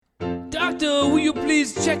Doctor, will you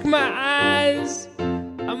please check my eyes?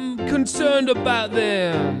 I'm concerned about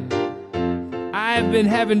them. I've been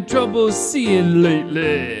having trouble seeing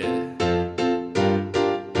lately.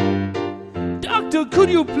 Doctor, could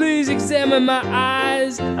you please examine my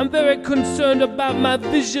eyes? I'm very concerned about my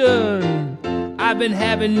vision. I've been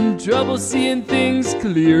having trouble seeing things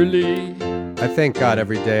clearly. I thank God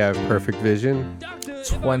every day I have perfect vision.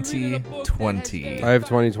 2020. I have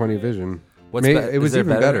 20/20 vision. What's It was there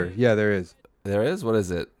even better. Yeah, there is. There is? What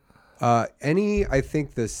is it? I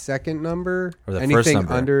think the second number Or the anything first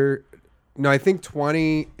number? under. No, I think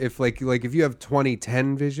 20. If like if you have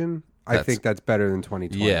 20/10 vision, I think that's better than 20/20.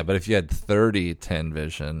 Yeah, but if you had 30/10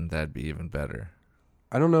 vision, that'd be even better.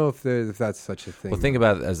 I don't know if that's such a thing. Well, think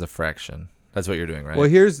about it as a fraction. That's what you're doing, right? Well,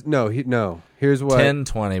 here's what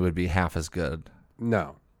 10/20 would be half as good.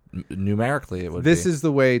 No, Numerically, it would this be. is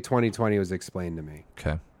the way 20/20 was explained to me.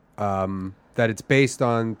 Okay. That it's based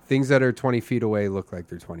on things that are 20 feet away look like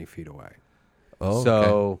they're 20 feet away. Oh, So-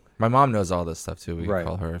 okay. My mom knows all this stuff, too. We Right. could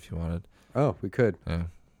call her if you wanted. Oh, we could. Yeah.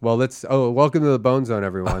 Well, welcome to the Bone Zone,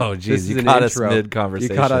 everyone. Oh, geez, This you is an caught us intro.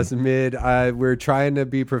 mid-conversation. You caught us mid. We're trying to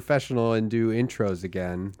be professional and do intros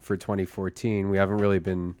again for 2014. We haven't really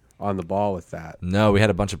been on the ball with that. No, we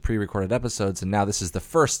had a bunch of pre-recorded episodes, and now this is the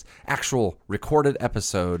first actual recorded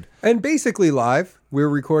episode. And basically live. We're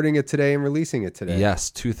recording it today and releasing it today.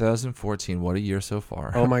 Yes, 2014. What a year so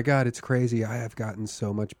far. Oh my God, it's crazy. I have gotten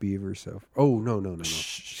so much beaver. Oh, no.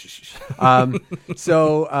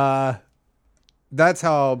 So that's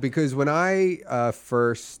how, because when I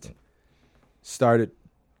first started,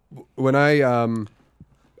 when I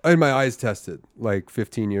had my eyes tested like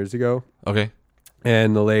 15 years ago. Okay.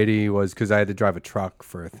 And the lady was, because I had to drive a truck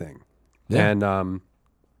for a thing. Yeah. And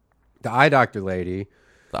the eye doctor lady,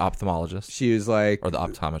 The ophthalmologist. she was like, Or the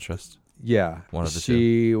optometrist. yeah. One of the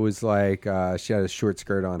She was like, she had a short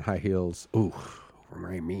skirt on, high heels. Ooh,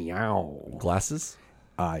 meow. Glasses?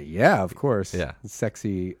 Yeah, of course. Yeah.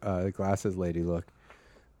 Sexy glasses lady look.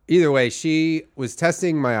 Either way, she was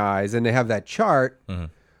testing my eyes, and they have that chart,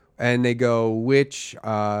 and they go, which,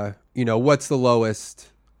 what's the lowest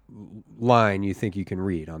line you think you can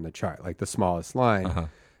read on the chart, like the smallest line.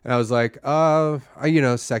 And I was like,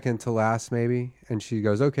 second to last maybe. And she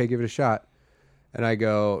goes, okay, give it a shot. And I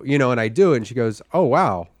go, and I do it. And she goes, oh,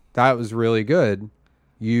 wow, that was really good.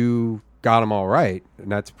 You got them all right.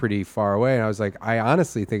 And that's pretty far away. And I was like, I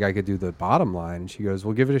honestly think I could do the bottom line. And she goes,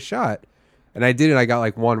 well, give it a shot. And I did it. I got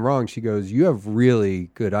like one wrong. She goes, you have really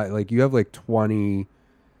good eye. Like you have like 29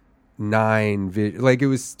 like it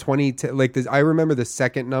was 20 like this. I remember the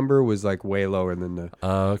second number was like way lower than the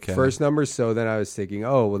first number, so then I was thinking,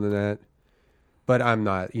 oh well, then that, but I'm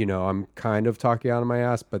not, I'm kind of talking out of my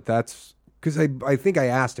ass, but that's because I think I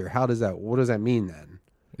asked her, what does that mean then?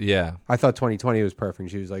 Yeah. I thought 20/20 was perfect.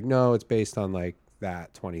 She was like, no, it's based on like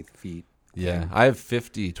that 20 feet. Yeah. I have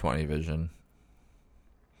 50/20 vision.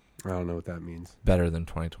 I don't know what that means. Better than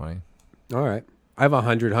 20/20. All right. I have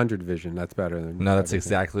 100 vision. That's better than No, that's everything.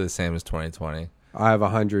 exactly the same as 20/20. I have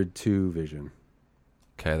 102 vision.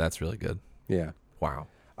 Okay, that's really good. Yeah. Wow.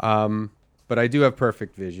 But I do have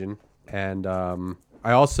perfect vision. And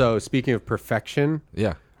I also, speaking of perfection,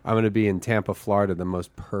 Yeah. I'm going to be in Tampa, Florida, the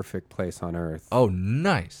most perfect place on earth. Oh,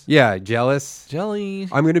 nice. Yeah, jealous? Jelly.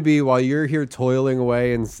 I'm going to be, while you're here toiling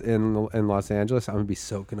away in Los Angeles, I'm going to be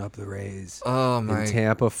soaking up the rays. Oh, my. In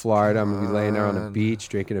Tampa, Florida, I'm going to be laying there on a God. beach,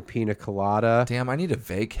 drinking a pina colada. Damn, I need a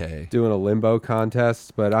vacay. Doing a limbo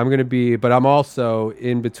contest. But I'm also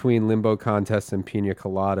in between limbo contests and pina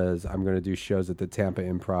coladas. I'm going to do shows at the Tampa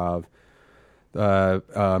Improv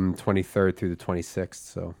 23rd through the 26th.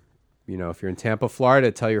 So, if you're in Tampa,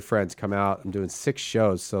 Florida, tell your friends, come out. I'm doing 6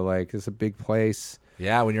 shows. So, like, it's a big place.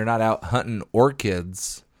 Yeah, when you're not out hunting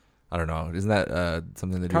orchids. I don't know. Isn't that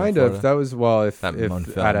something they do in Kind Florida? of. That was, if one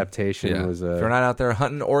film. adaptation was If you're not out there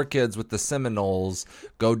hunting orchids with the Seminoles,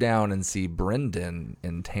 go down and see Brendan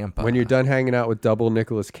in Tampa. when you're done hanging out with double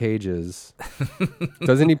Nicolas Cages.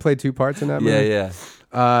 Doesn't he play 2 parts in that movie? Yeah.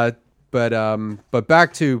 But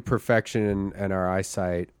back to perfection and our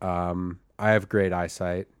eyesight. I have great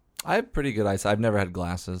eyesight. I have pretty good eyesight. I've never had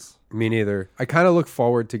glasses. Me neither. I kind of look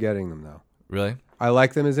forward to getting them, though. Really? I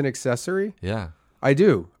like them as an accessory. Yeah. I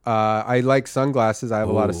do. I like sunglasses. I have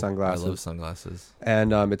a lot of Ooh, sunglasses. I love sunglasses.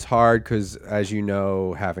 And it's hard because, as you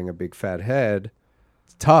know, having a big fat head,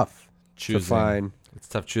 it's tough to find. It's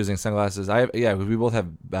tough choosing sunglasses. We both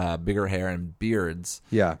have bigger hair and beards.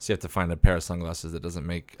 Yeah. So you have to find a pair of sunglasses that doesn't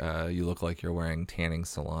make you look like you're wearing tanning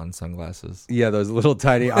salon sunglasses. Yeah, those little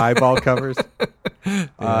tiny eyeball covers. You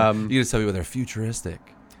just tell people they're futuristic.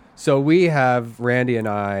 So Randy and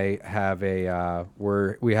I have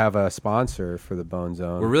we have a sponsor for the Bone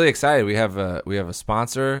Zone. We're really excited. We have a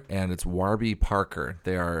sponsor, and it's Warby Parker.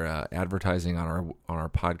 They are advertising on our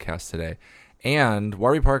podcast today, and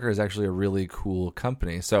Warby Parker is actually a really cool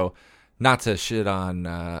company. So, not to shit on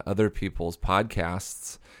other people's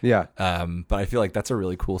podcasts. Yeah. But I feel like that's a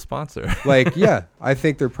really cool sponsor. I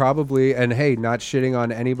think they're probably, and hey, not shitting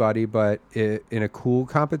on anybody, but in a cool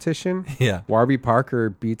competition, Warby Parker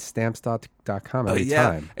beats Stamps.com every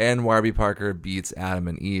time. And Warby Parker beats Adam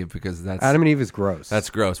and Eve because Adam and Eve is gross. That's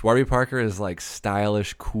gross. Warby Parker is like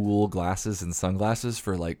stylish, cool glasses and sunglasses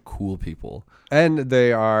for like cool people. And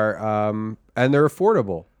they are, and they're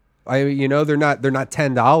affordable. I mean, they're not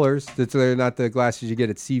 $10. They're not the glasses you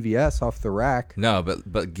get at CVS off the rack. No,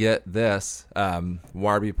 but get this,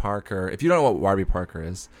 Warby Parker. If you don't know what Warby Parker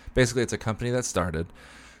is, basically it's a company that started.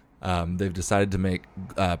 They've decided to make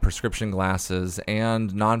prescription glasses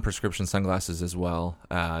and non-prescription sunglasses as well,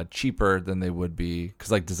 cheaper than they would be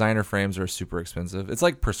because like designer frames are super expensive. It's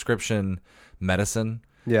like prescription medicine.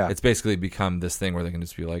 Yeah. It's basically become this thing where they can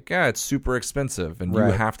just be like, yeah, it's super expensive and you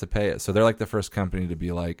have to pay it. So they're like the first company to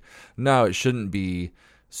be like, no, it shouldn't be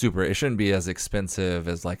it shouldn't be as expensive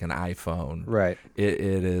as like an iPhone. Right. It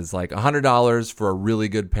is like $100 for a really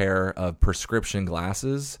good pair of prescription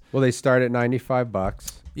glasses. Well, they start at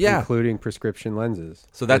 $95. Yeah. Including prescription lenses.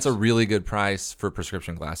 So that's a really good price for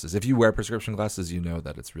prescription glasses. If you wear prescription glasses, you know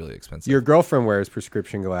that it's really expensive. Your girlfriend wears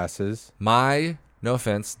prescription glasses. No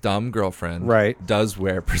offense, dumb girlfriend does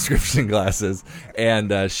wear prescription glasses,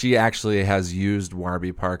 and she actually has used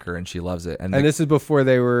Warby Parker, and she loves it. And this is before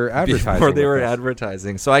they were advertising. Before they were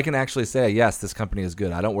advertising. So I can actually say, yes, this company is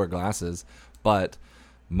good. I don't wear glasses, but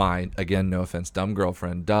my, again, no offense, dumb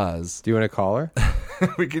girlfriend does. Do you want to call her?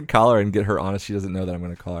 We could call her and get her honest. She doesn't know that I'm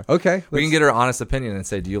going to call her. Okay. We can get her honest opinion and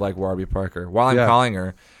say, do you like Warby Parker? While I'm calling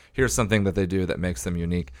her, here's something that they do that makes them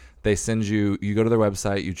unique. They send you go to their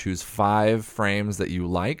website, you choose 5 frames that you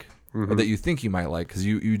like or that you think you might like because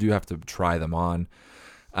you do have to try them on.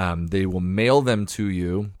 They will mail them to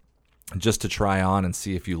you just to try on and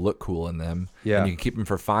see if you look cool in them. Yeah. And you can keep them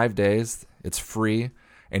for 5 days. It's free.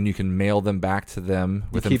 And you can mail them back to them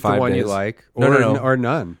within 5 days. Keep the one you like or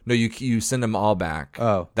none. No, you send them all back.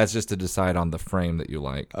 Oh. That's just to decide on the frame that you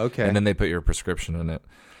like. Okay. And then they put your prescription in it.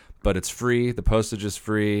 But it's free. The postage is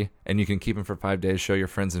free, and you can keep them for 5 days. Show your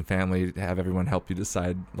friends and family. Have everyone help you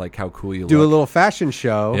decide like how cool you look. Do a little fashion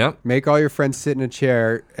show. Yep. Make all your friends sit in a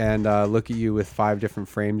chair and look at you with 5 different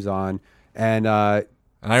frames on. And I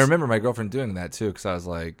remember my girlfriend doing that too because I was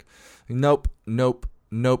like, nope,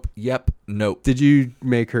 yep, nope. Did you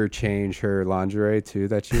make her change her lingerie too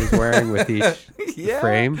that she was wearing with each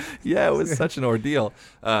frame? Yeah, it was such an ordeal.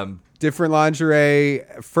 Different lingerie,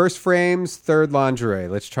 first frames, third lingerie.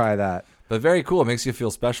 Let's try that. But very cool. It makes you feel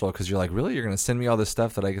special because you're like, really? You're going to send me all this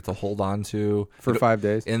stuff that I get to hold on to? For 5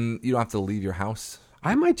 days. And you don't have to leave your house?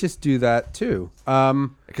 I might just do that too.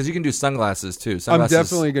 Because you can do sunglasses too. I'm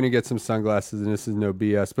definitely going to get some sunglasses, and this is no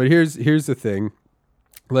BS. But here's the thing.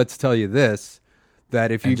 Let's tell you this,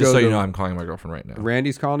 that if you just go so you know, I'm calling my girlfriend right now.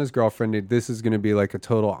 Randy's calling his girlfriend. This is going to be like a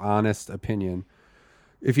total honest opinion.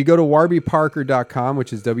 If you go to warbyparker.com,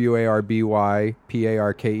 which is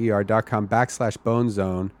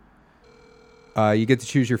warbyparker.com/bonezone, you get to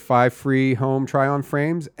choose your 5 free home try-on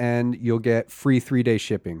frames, and you'll get free 3-day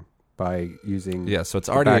shipping by using. Yeah, so it's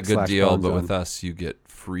already a good deal, but with us, you get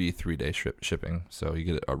free 3-day shipping. So you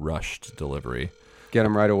get a rushed delivery. Get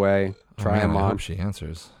them right away. Try them on. I hope she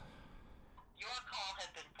answers.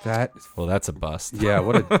 Well, that's a bust. Yeah,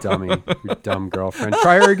 what a dummy. Your dumb girlfriend.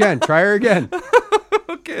 Try her again.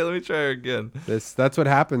 Okay, let me try her again. That's what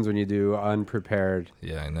happens when you do unprepared.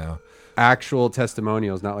 Yeah, I know. Actual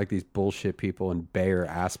testimonials, not like these bullshit people in Bayer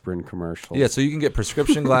aspirin commercials. Yeah, so you can get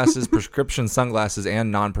prescription glasses, prescription sunglasses,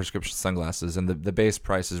 and non-prescription sunglasses, and the base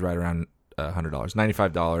price is right around $100,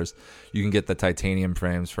 $95. You can get the titanium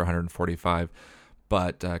frames for $145.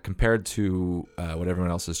 But compared to what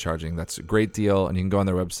everyone else is charging, that's a great deal. And you can go on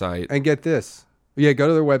their website. And get this. Yeah, go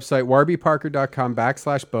to their website,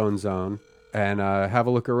 warbyparker.com/bonezone, and have a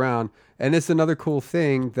look around. And it's another cool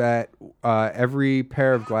thing that every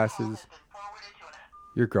pair of glasses...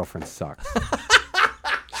 Your girlfriend sucks.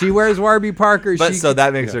 She wears Warby Parker. So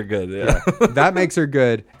that makes her good. Yeah. That makes her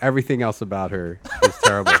good. Everything else about her is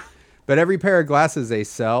terrible. But every pair of glasses they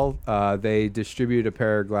sell, they distribute a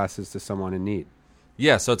pair of glasses to someone in need.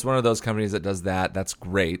 Yeah, so it's one of those companies that does that. That's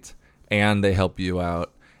great, and they help you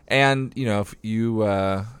out. And you know, if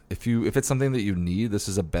it's something that you need, this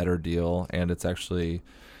is a better deal, and it's actually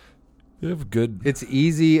you have good. It's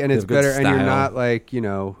easy and it's better, style. and you're not like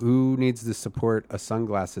who needs to support a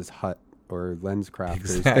sunglasses hut or lens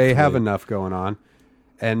crafters. Exactly. They have enough going on.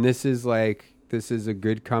 And this is a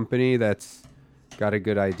good company that's got a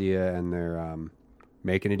good idea, and they're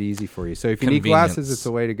making it easy for you. So if you need glasses, it's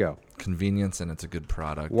the way to go. Convenience, and it's a good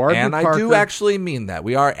product. Warby and I Parker- do actually mean that.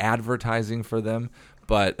 We are advertising for them,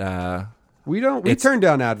 but we turn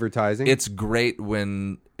down advertising. it's great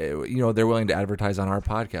when they're willing to advertise on our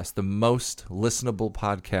podcast, the most listenable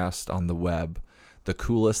podcast on the web, the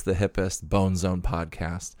coolest, the hippest Bone Zone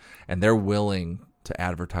podcast, and they're willing to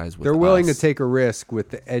advertise with us. They're willing to take a risk with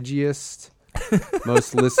the edgiest,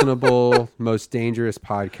 most listenable, most dangerous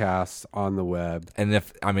podcast on the web. And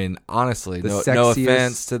honestly, no sexiest-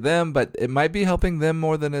 offense to them, but it might be helping them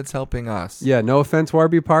more than it's helping us. Yeah, no offense,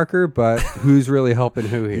 Warby Parker, but who's really helping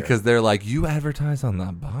who here? Because they're like, you advertise on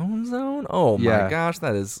the Bone Zone? Oh my gosh,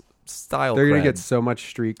 that is style. They're going to get so much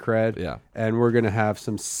street cred. Yeah. And we're going to have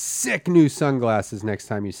some sick new sunglasses next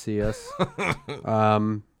time you see us.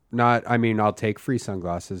 I'll take free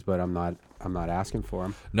sunglasses, but I'm not asking for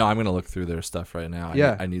them. No, I'm going to look through their stuff right now.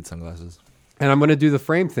 Yeah. I need sunglasses. And I'm going to do the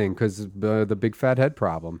frame thing because the big fat head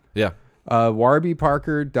problem. Yeah.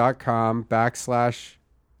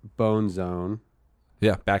 warbyparker.com/Bone Zone.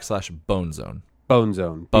 Yeah, /Bone Zone. Bone Zone. Bone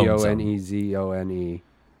Zone. BONEZONE.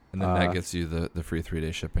 And then that gets you the free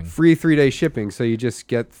 3-day shipping. Free 3-day shipping, so you just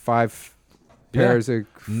get 5 pairs of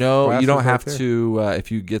No, you don't glasses have right there. to.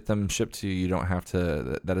 If you get them shipped to you, you don't have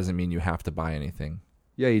to. That doesn't mean you have to buy anything.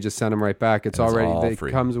 Yeah, you just send them right back. It's And it's already all it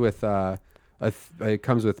free. comes with it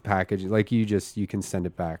comes with package. Like you can send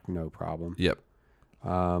it back, no problem. Yep.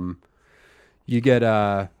 You get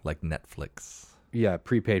Like Netflix.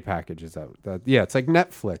 prepaid packages. It's like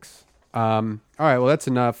Netflix. All right, well that's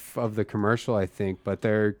enough of the commercial, I think. But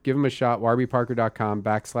give them a shot.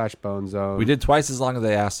 warbyparker.com/Bone Zone. We did twice as long as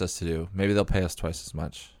they asked us to do. Maybe they'll pay us twice as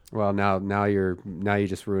much. Well, now you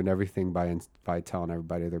just ruined everything by telling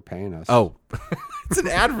everybody they're paying us. Oh, it's an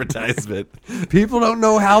advertisement. People don't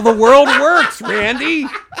know how the world works, Randy.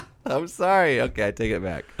 I'm sorry. Okay, I take it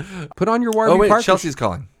back. Put on your Warby Oh wait, Parker. Chelsea's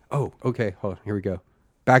calling. Oh, okay. Hold on. Here we go.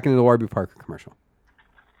 Back into the Warby Parker commercial.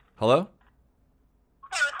 Hello.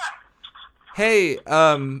 Hey,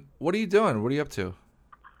 what are you doing? What are you up to? I'm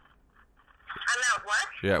at work.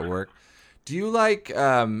 You're at work. Do you like?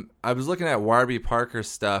 I was looking at Warby Parker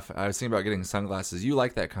stuff. I was thinking about getting sunglasses. You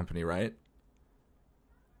like that company, right?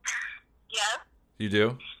 Yes. You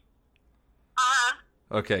do? Uh-huh.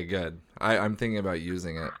 Okay, good. I'm thinking about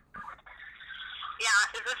using it. Yeah.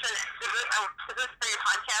 Is this for your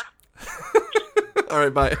podcast? All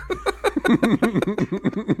right, bye.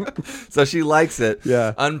 So she likes it.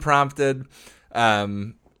 Yeah. Unprompted.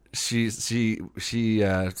 She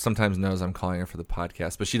sometimes knows I'm calling her for the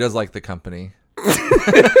podcast, but she does like the company.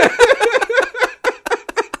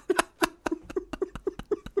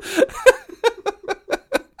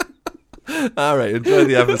 All right, enjoy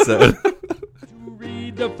the episode.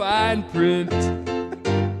 Read the fine print.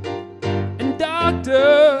 And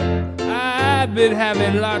doctor, I've been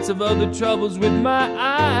having lots of other troubles with my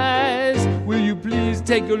eyes. Will you please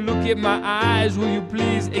take a look at my eyes? Will you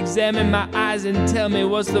please examine my eyes and tell me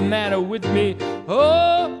what's the matter with me?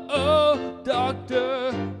 Oh,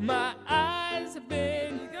 doctor, my eyes have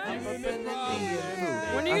been giving me problems.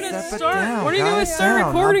 When are you gonna start? When are you gonna start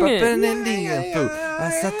recording it? Indian food. I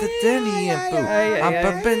set the Indian food. I'm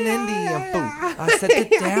burping Indian food. I set it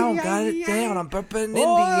down, got it down. I'm burping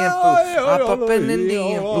Indian food. I'm burping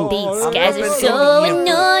Indian food. These I'm guys are burping so Indian food.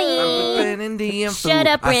 annoying. I'm burping Indian food. Shut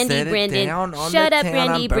up, I Randy set it Brendan. down on Shut the up, town.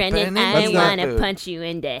 Randy I'm burping Brendan. I Indian want to food. punch you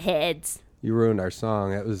in the heads. You ruined our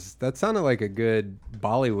song. That sounded like a good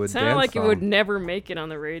Bollywood Sounded dance like song. it would never make it on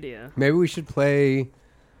the radio. Maybe we should play.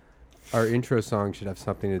 Our intro song should have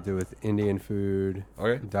something to do with Indian food,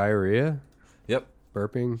 Okay. diarrhea, Yep.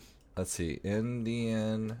 burping. Let's see.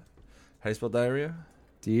 Indian. How do you spell diarrhea?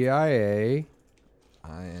 DIA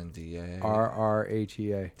INDA.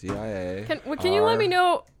 RRHEA. DIA. Can you let me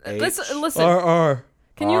know? Listen. RR.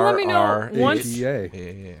 Can you let me know once? HEA.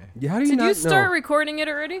 Yeah. Yeah, how do you Did not you start know? recording it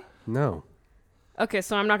already? No. Okay,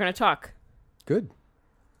 so I'm not gonna talk. Good.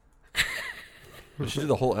 We should do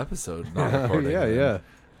the whole episode not recording. Yeah.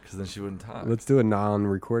 Because then she wouldn't talk. Let's do a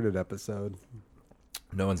non-recorded episode.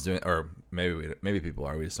 No one's doing, or maybe people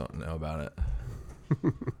are. We just don't know about it.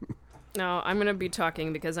 No, I'm gonna be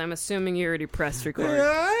talking because I'm assuming you already pressed record.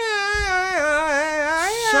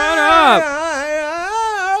 Shut up!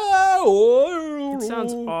 It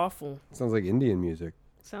sounds awful. Sounds like Indian music.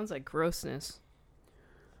 Sounds like grossness.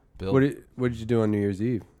 Bill, What did you do on New Year's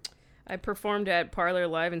Eve? I performed at Parlor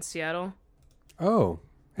Live in Seattle. Oh,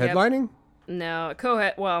 Yep. headlining? No,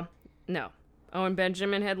 no. Owen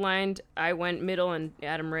Benjamin headlined. I went middle, and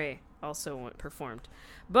Adam Ray. also performed.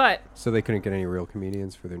 But So they couldn't get any real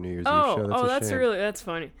comedians for their New Year's Eve show. That's a shame. that's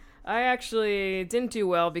funny. I actually didn't do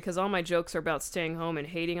well because all my jokes are about staying home and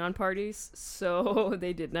hating on parties, so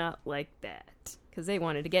they did not like that because they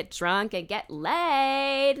wanted to get drunk and get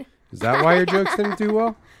laid. Is that why your jokes didn't do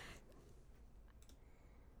well?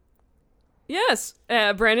 Yes,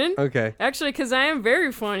 Brennan. Okay. Actually, because I am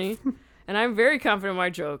very funny, and I'm very confident in my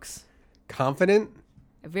jokes. Confident?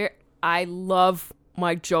 I love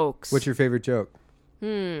my jokes. What's your favorite joke?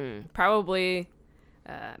 Probably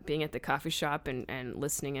being at the coffee shop and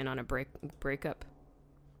listening in on a breakup.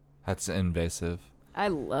 That's invasive. I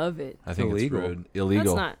love it. I think illegal. it's rude.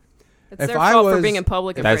 Illegal. That's not. It's If their I fault for was- being in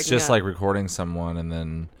public and That's breaking just up. like recording someone and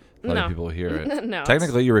then letting No. people hear it. No,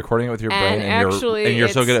 Technically, you're recording it with your brain, And and actually, you're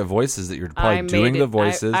so it's- good at voices that you're I probably made doing the it.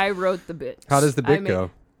 voices. I wrote the bit. How does the bit I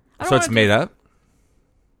go? I don't so it's wanna made do- up.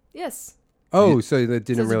 Yes. Oh, so that didn't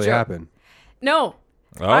This is a really joke. happen. No.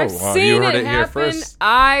 Oh, I've well, seen you heard it it here happen. first.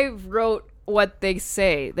 I wrote what they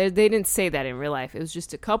say. They didn't say that in real life. It was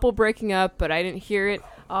just a couple breaking up, but I didn't hear it.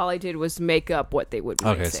 All I did was make up what they would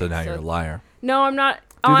Okay, say. so now you're a liar. No, I'm not.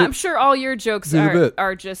 Do the- I'm sure all your jokes do the bit.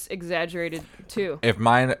 are just exaggerated too. If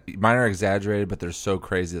mine are exaggerated, but they're so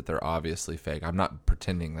crazy that they're obviously fake. I'm not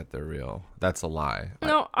pretending that they're real. That's a lie.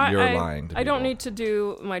 No, you're lying to I don't people. need to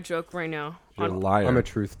do my joke right now. You're a liar. I'm a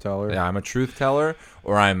truth teller. Yeah, I'm a truth teller,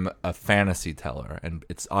 or I'm a fantasy teller, and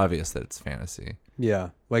it's obvious that it's fantasy. Yeah.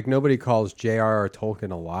 Like nobody calls J.R.R.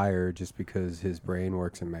 Tolkien a liar just because his brain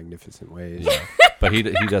works in magnificent ways. But he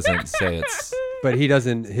doesn't say it's But he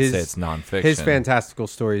doesn't. say it's nonfiction. His fantastical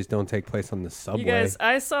stories don't take place on the subway. You guys,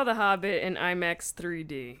 I saw The Hobbit in IMAX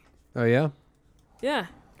 3D. Oh yeah. Yeah,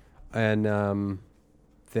 And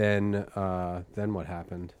then what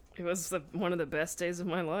happened? it was one of the best days of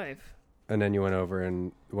my life. And then you went over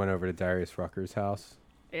to Darius Rucker's house.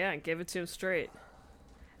 Yeah, and give it to him straight.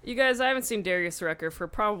 You guys, I haven't seen Darius Rucker for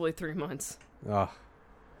probably 3 months. Oh.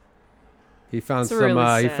 He found It's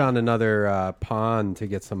really he sad. found another pond to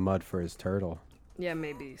get some mud for his turtle. Yeah,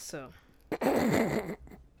 maybe so.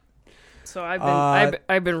 So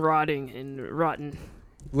I've been rotting and rotten.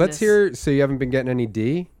 Let's Yes. hear. So you haven't been getting any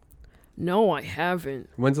D? No, I haven't.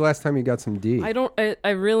 When's the last time you got some D? I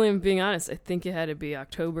really am being honest. I think it had to be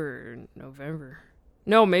October or November.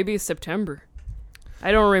 No, maybe September.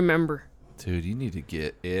 I don't remember. Dude, you need to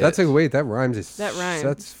get it. That's like wait, that rhymes. That rhymes.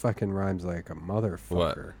 That's fucking rhymes like a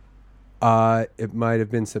motherfucker. What? It might have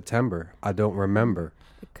been September. I don't remember.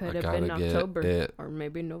 It could I have been gotta get October it. or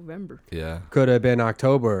maybe November. Yeah. Could have been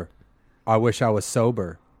October. I wish I was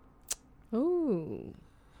sober. Ooh.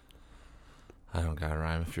 I don't got a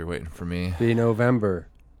rhyme if you're waiting for me. Be November.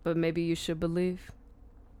 But maybe you should believe.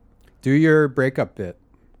 Do your breakup bit.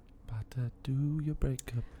 About to do your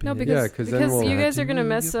breakup. No, bitch. because, Yeah, 'cause then because we'll- you guys are going to Do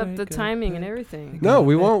mess you up the break up, timing and babe? everything. No,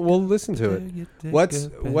 we won't. We'll listen to it. Do you take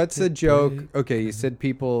What's a joke? baby? Okay, you said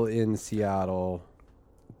people in Seattle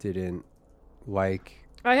didn't like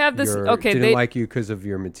I have this. Okay, didn't they. like you because of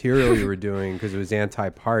your material you were doing because it was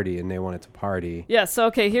anti-party and they wanted to party. Yeah, so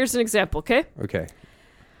okay, here's an example, okay? Okay.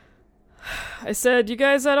 I said, you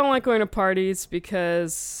guys, I don't like going to parties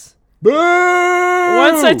because Boo!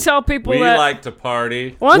 once I tell people We that. like to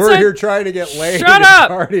party. once We're I, here trying to get laid. Shut and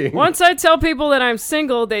up! Partying. Once I tell people that I'm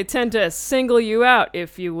single, they tend to single you out,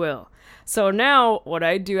 if you will. So now, what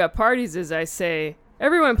I do at parties is I say,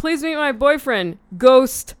 everyone, please meet my boyfriend,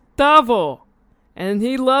 Gustavo. And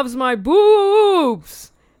he loves my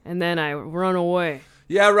boobs. And then I run away.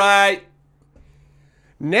 Yeah, right.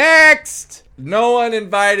 Next. No one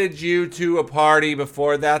invited you to a party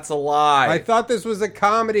before. That's a lie. I thought this was a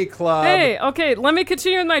comedy club. Hey, okay, let me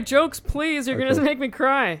continue with my jokes, please. You're going Okay. to make me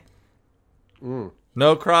cry.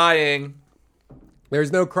 No crying.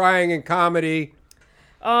 There's no crying in comedy.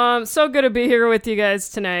 So good to be here with you guys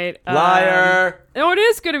tonight. Liar. No, it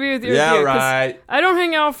is good to be with you. Yeah, 'cause right. I don't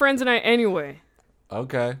hang out with friends tonight anyway.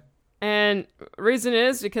 Okay. And reason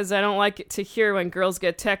is because I don't like it to hear when girls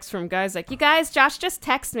get texts from guys like, you guys, Josh just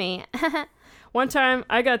texted me. One time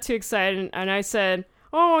I got too excited and I said,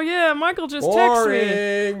 oh yeah, Michael just texted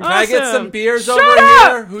me. Boring. Can I get some Awesome. beers Shut over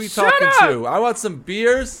up! here? Who are you Shut talking up! to? I want some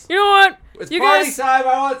beers. You know what? It's you party guys, time.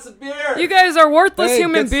 I want some beer. you guys are worthless Hey,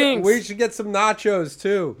 human get some- beings. we should get some nachos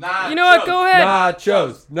too. You know what? Go ahead.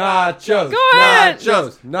 Nachos, nachos, Go ahead.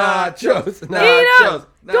 nachos, nachos, Eat up.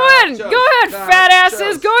 Go ahead, fat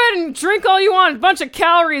asses. Go ahead and drink all you want. A bunch of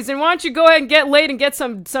calories, and why don't you go ahead and get laid and get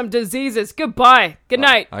some diseases. Goodbye. Good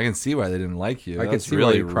night. I can see why they didn't like you. I can That's see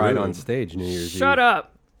really why you cried rude. on stage New Year's Eve. Shut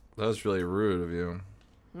up. That was really rude of you.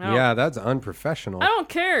 No. Yeah, that's unprofessional. I don't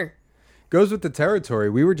care. Goes with the territory.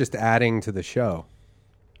 We were just adding to the show.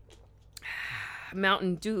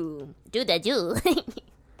 Mountain Dew. Do the do.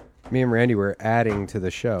 Me and Randy were adding to the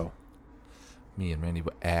show. Me and Randy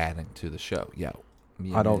were adding to the show. Yeah.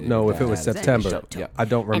 I don't know if it was September. Yeah. I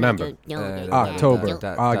don't remember. October,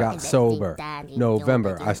 I got sober.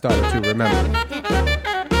 November, I started to remember.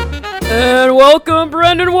 And welcome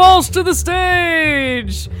Brendan Walsh to the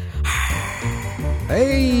stage.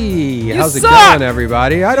 Hey, how's it suck! going,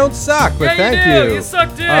 everybody? I don't suck, but Yeah, thank you do. you. You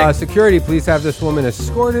suck dick. Security, please have this woman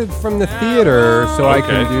escorted from the theater so I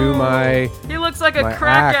can do my... He looks like a my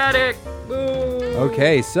crack act. addict. Boo.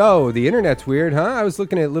 Okay, so the internet's weird, huh? I was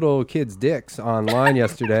looking at little kids' dicks online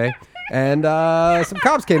yesterday, and some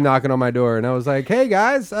cops came knocking on my door, and I was like, hey,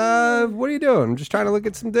 guys, what are you doing? I'm just trying to look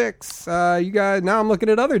at some dicks. You guys, now I'm looking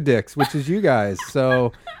at other dicks, which is you guys.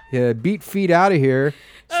 So yeah, beat feet out of here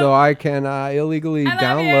so I can illegally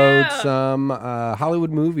download some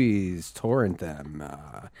Hollywood movies, torrent them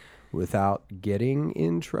without getting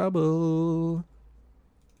in trouble.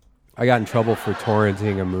 I got in trouble for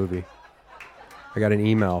torrenting a movie. I got an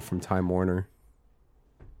email from Time Warner.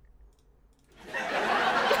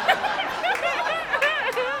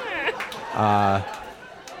 Yeah,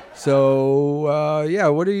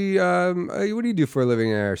 what do you do for a living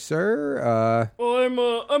there, sir?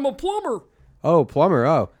 I'm a plumber. Oh, plumber.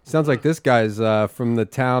 Oh, sounds like this guy's from the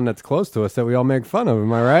town that's close to us that we all make fun of.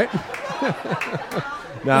 Am I right?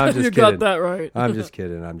 No, I'm just You kidding. got that right. I'm just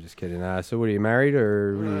kidding. So what, are you married,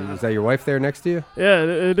 or is that your wife there next to you? Yeah,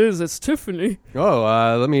 it is. It's Tiffany. Oh,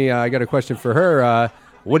 I got a question for her.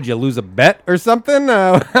 Would you lose a bet or something?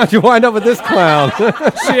 How'd you wind up with this clown?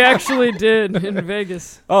 She actually did in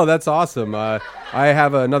Vegas. Oh, that's awesome. I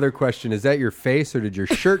have another question. Is that your face, or did your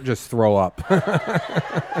shirt just throw up? Do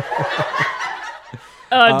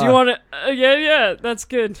you want to? Yeah, that's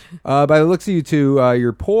good. By the looks of you two,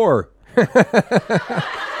 you're poor. What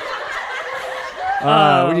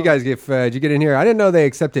do you guys get? Did you get in here? I didn't know they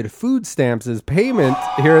accepted food stamps as payment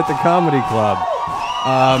here at the comedy club.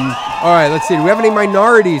 All right, let's see. Do we have any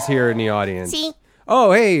minorities here in the audience? See?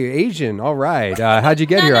 Oh, hey, Asian. All right. How'd you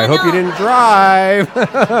get here? I hope you didn't drive.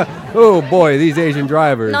 Oh, boy, these Asian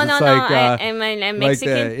drivers. No, it's no, like, no. I'm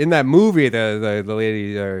Mexican. Like in that movie, the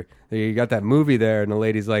lady, you got that movie there, and the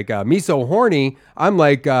lady's like, me so horny. I'm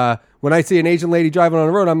like, when I see an Asian lady driving on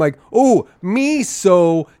the road, I'm like, oh, me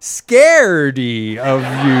so scaredy of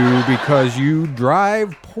you because you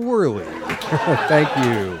drive poorly. Thank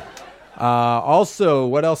you. Also,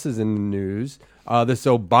 what else is in the news? This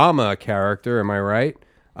Obama character, am I right?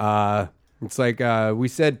 It's like we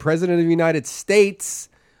said President of the United States.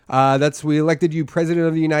 We elected you President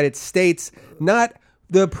of the United States, not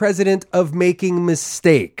the President of making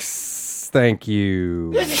mistakes. Thank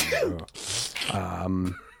you.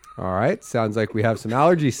 All right. Sounds like we have some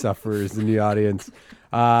allergy sufferers in the audience.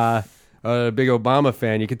 A big Obama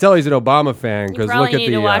fan. You can tell he's an Obama fan because look at need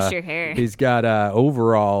to wash your hair. He's got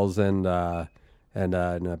overalls and a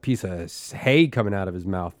piece of hay coming out of his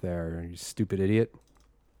mouth there. You stupid idiot.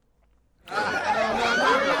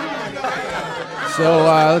 So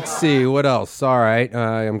let's see what else. All right.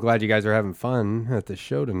 I'm glad you guys are having fun at the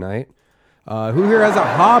show tonight. Who here has a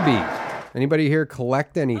hobby? Anybody here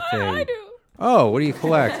collect anything? I do. Oh, what do you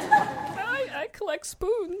collect? I collect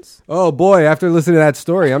spoons. Oh boy, after listening to that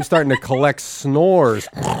story, I'm starting to collect snores.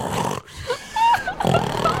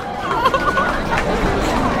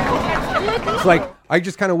 It's like, I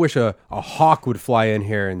just kind of wish a hawk would fly in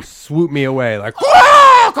here and swoop me away, like, is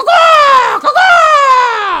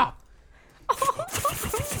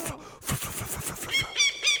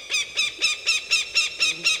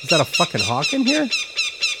that a fucking hawk in here?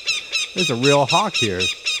 There's a real hawk here.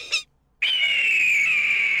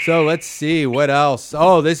 So let's see what else.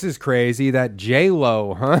 Oh, this is crazy. That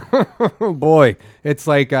J-Lo, huh? Boy, it's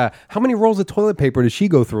like how many rolls of toilet paper does she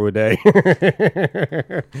go through a day?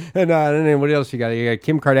 and then what else you got? You got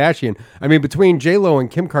Kim Kardashian. I mean, between J-Lo and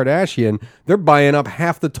Kim Kardashian, they're buying up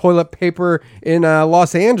half the toilet paper in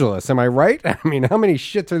Los Angeles. Am I right? I mean, how many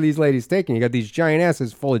shits are these ladies taking? You got these giant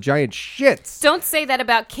asses full of giant shits. Don't say that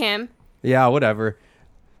about Kim. Yeah, whatever.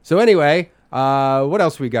 So anyway. What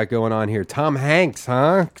else we got going on here? Tom Hanks,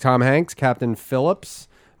 huh? Tom Hanks, Captain Phillips.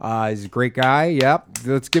 He's a great guy. Yep.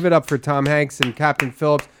 Let's give it up for Tom Hanks and Captain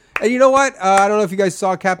Phillips. And you know what? I don't know if you guys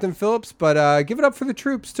saw Captain Phillips, but give it up for the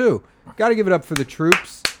troops, too. Got to give it up for the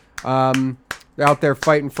troops. They're out there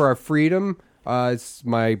fighting for our freedom.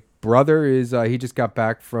 My brother he just got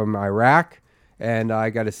back from Iraq. And I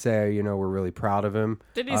got to say, we're really proud of him.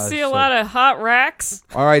 Did you see a lot of hot racks?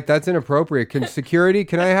 All right, that's inappropriate. Can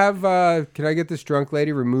I get this drunk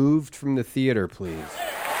lady removed from the theater, please?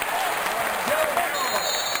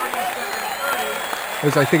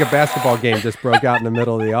 I think a basketball game just broke out in the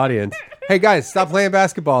middle of the audience. Hey, guys, stop playing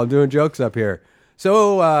basketball. I'm doing jokes up here.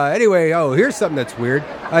 So anyway, here's something that's weird.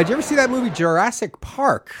 Did you ever see that movie Jurassic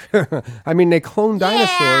Park? I mean, they clone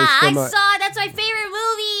dinosaurs. Yeah, from I saw. That's my favorite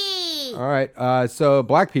movie. All right, so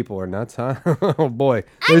black people are nuts, huh? Oh boy,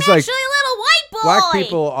 I'm actually a little white boy. black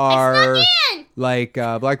people are I snuck in. like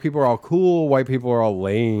black people are all cool, white people are all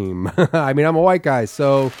lame. I mean, I'm a white guy,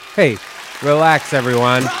 so hey, relax,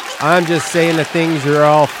 everyone. I'm just saying the things you're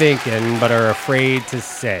all thinking but are afraid to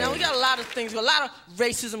say. Now, we got a lot of things, a lot of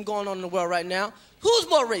racism going on in the world right now. Who's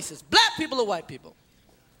more racist, black people or white people?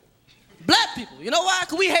 Black people. You know why?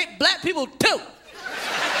 Because we hate black people too.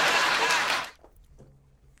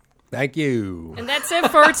 Thank you. And that's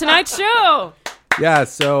it for tonight's show. Yeah,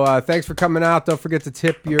 so thanks for coming out. Don't forget to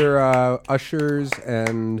tip your ushers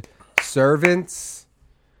and servants.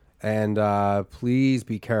 And please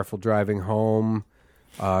be careful driving home.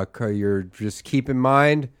 You're just keep in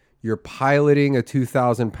mind, you're piloting a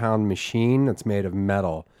 2,000-pound machine that's made of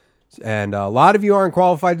metal. And a lot of you aren't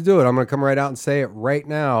qualified to do it. I'm going to come right out and say it right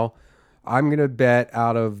now. I'm going to bet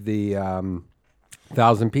out of the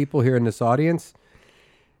 1,000 people here in this audience,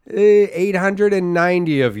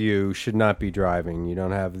 890 of you should not be driving. You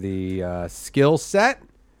don't have the skill set.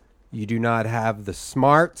 You do not have the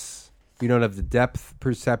smarts. You don't have the depth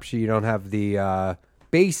perception. You don't have the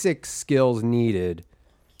basic skills needed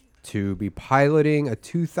to be piloting a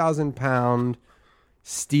 2,000-pound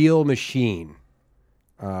steel machine.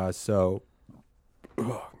 So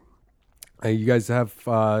you guys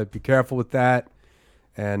have be careful with that,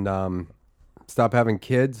 and stop having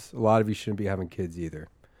kids. A lot of you shouldn't be having kids either.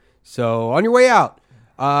 So on your way out,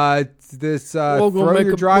 throw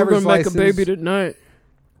your driver's license. We're gonna make a baby tonight.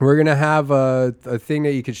 We're gonna have a thing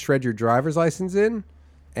that you can shred your driver's license in,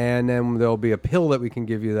 and then there'll be a pill that we can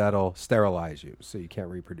give you that'll sterilize you, so you can't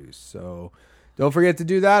reproduce. So don't forget to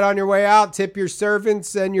do that on your way out. Tip your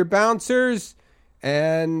servants and your bouncers,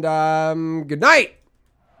 and good night.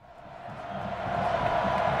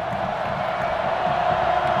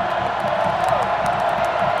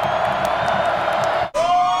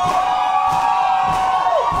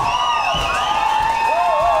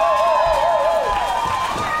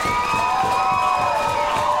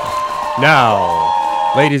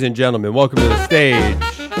 Now, ladies and gentlemen, welcome to the stage,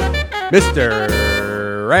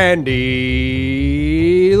 Mr.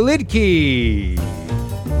 Randy Lidke.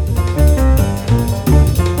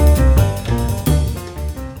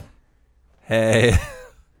 Hey.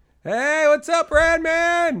 Hey, what's up,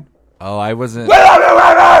 Randman? Oh, I wasn't.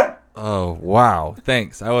 Oh, wow.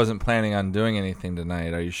 Thanks. I wasn't planning on doing anything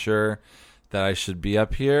tonight. Are you sure that I should be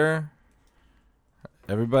up here?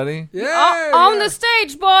 Everybody? Yeah. On the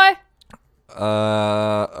stage, boy.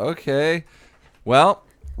 Okay. Well,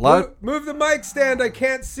 move the mic stand. I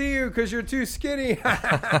can't see you because you're too skinny.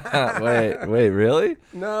 wait, really?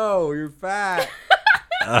 No, you're fat.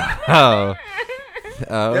 Oh.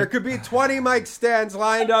 There could be 20 mic stands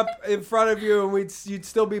lined up in front of you, and you'd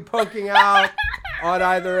still be poking out on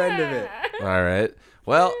either end of it. All right.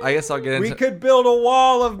 Well, I guess I'll get into. We could build a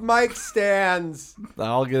wall of mic stands,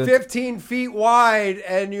 I'll get 15 feet wide,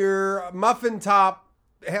 and your muffin top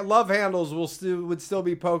love handles would still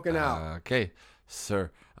be poking out. Okay,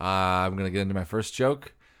 sir. I'm gonna get into my first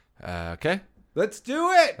joke. Okay. Let's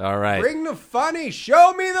do it. All right. Bring the funny.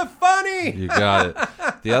 Show me the funny. You got it.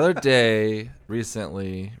 The other day,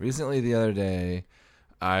 recently the other day,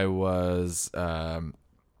 I was when,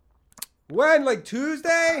 like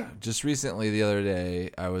Tuesday? Just recently the other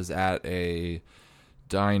day, I was at a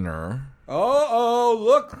diner.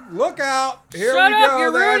 Look out. Here Shut we up, go.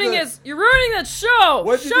 you're ruining that show.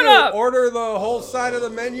 What'd you Shut do? up. Order the whole side of the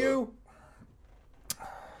menu?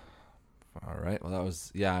 All right. Well, I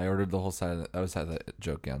ordered the whole side of it. That was how the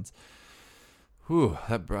joke ends. Whew,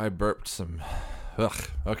 I burped some. Ugh.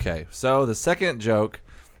 Okay. So the second joke,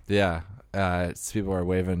 people are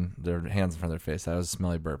waving their hands in front of their face. That was a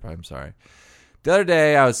smelly burp. I'm sorry. The other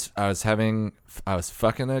day, I was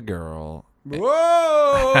fucking a girl.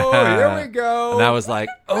 Whoa! Here we go. And I was like,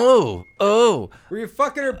 oh. Were you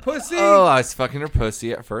fucking her pussy? Oh, I was fucking her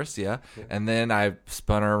pussy at first, yeah. And then I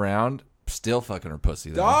spun her around, still fucking her pussy.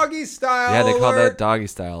 Then. Doggy style. Yeah, they call alert. that doggy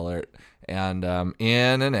style alert. And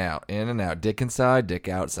in and out. Dick inside, dick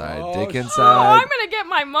outside. Dick Oh, inside. I'm gonna get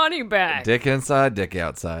my money back. Dick inside, dick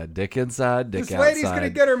outside. Dick inside, dick This outside. lady's gonna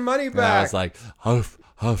get her money And back. I was like, huff,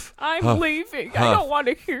 huff. I'm huff, leaving. I huff. don't want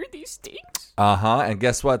to hear these things. And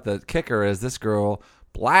guess what? The kicker is this girl,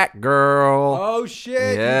 black girl. Oh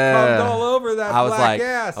shit! Yeah. You cummed all over that black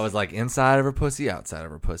ass. I was like, inside of her pussy, outside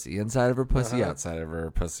of her pussy, inside of her pussy, outside of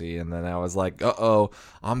her pussy, and then I was like,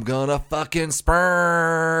 I'm gonna fucking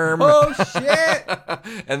sperm. Oh shit!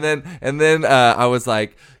 and then I was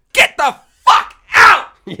like, get the fuck out!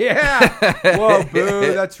 Yeah. Whoa,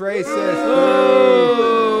 boo. That's racist.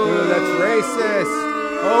 Boo, that's racist.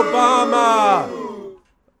 Obama.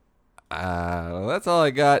 That's all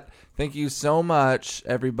I got. Thank you so much,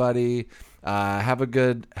 everybody. Have a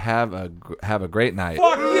great night.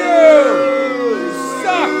 Fuck you. You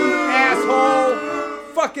suck, you asshole.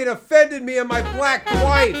 Fucking offended me and my black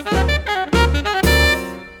wife.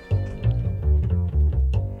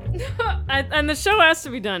 And the show has to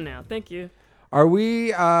be done now. Thank you. Are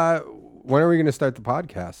we, when are we going to start the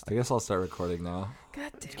podcast? I guess I'll start recording now.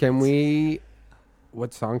 God damn. Can we,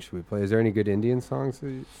 what song should we play? Is there any good Indian songs?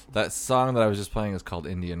 That song that I was just playing is called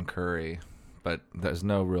Indian Curry, but there's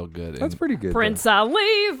no real good. That's pretty good. Prince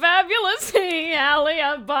Ali, fabulous he, Ali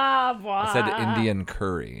Ababa. I said Indian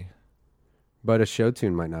Curry. But a show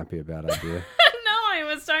tune might not be a bad idea. No, I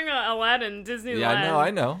was talking about Aladdin, Disneyland. Yeah,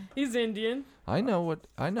 I know. He's Indian. I know.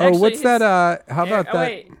 Oh, what's that? How about that?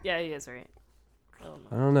 Wait. Yeah, he is, right.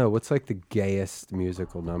 I don't know. What's like the gayest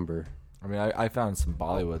musical number? I mean, I found some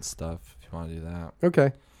Bollywood stuff if you want to do that.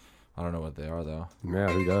 Okay. I don't know what they are, though. Yeah,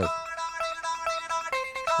 who does?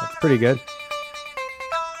 That's pretty good.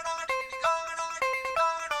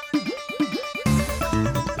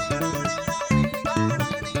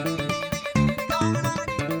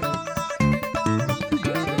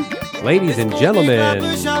 Ladies and gentlemen,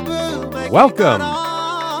 welcome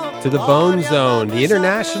to the Bone Zone, the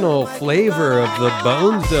international flavor of the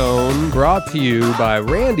Bone Zone, brought to you by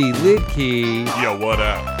Randy Lidkey. Yo, what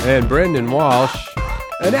up? And Brendan Walsh.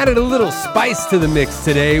 And added a little spice to the mix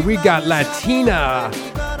today. We got Latina,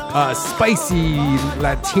 spicy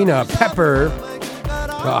Latina pepper,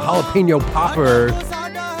 jalapeno popper,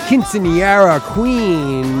 quinceañera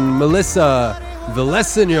queen, Melissa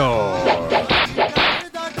Villasenor.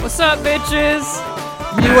 What's up, bitches?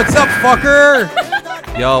 Yo, what's up, fucker?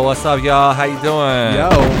 Yo, what's up, y'all? How you doing? Yo,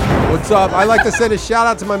 what's up? I'd like to send a shout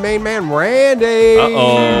out to my main man, Randy.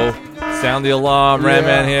 Uh-oh. Sound the alarm. Ran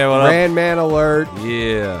Man here. What up? Ran Man alert.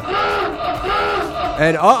 Yeah.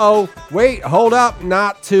 And wait, hold up.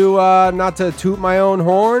 Not to toot my own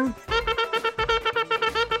horn.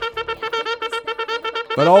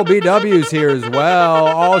 But old BW's here as well.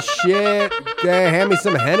 Oh, shit. Yeah, hand me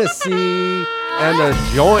some Hennessy and a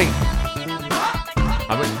joint.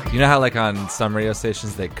 You know how, like, on some radio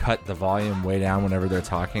stations, they cut the volume way down whenever they're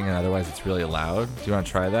talking, and otherwise it's really loud? Do you want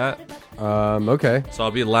to try that? Okay. So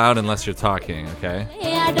I'll be loud unless you're talking, okay?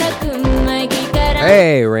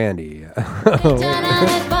 Hey, Randy.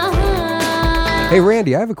 Hey,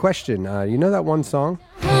 Randy, I have a question. You know that one song?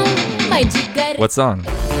 What song?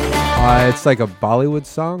 It's like a Bollywood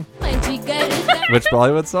song. Which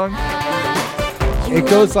Bollywood song? It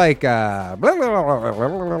goes like, I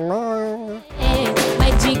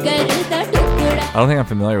don't think I'm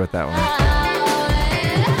familiar with that one.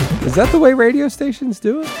 Is that the way radio stations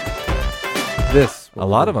do it? A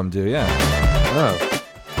lot of them do, yeah. Oh.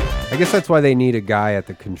 I guess that's why they need a guy at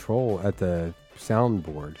the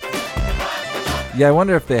soundboard. Yeah, I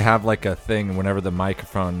wonder if they have like a thing whenever the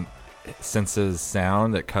microphone senses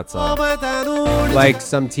sound, it cuts off. Like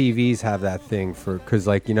some TVs have that thing because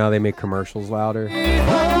like, you know, they make commercials louder.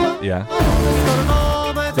 Yeah.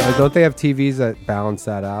 So don't they have TVs that balance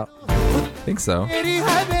that out? I think so.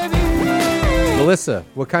 Melissa,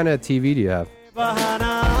 what kind of TV do you have?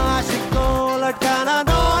 I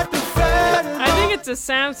think it's a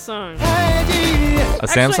Samsung. A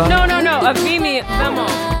Samsung? No. A Vimeo.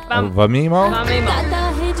 Vimeo?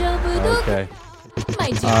 Okay.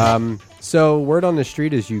 So word on the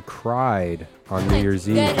street is you cried on New Year's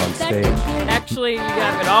Eve on stage. Actually, you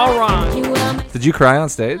got it all wrong. Did you cry on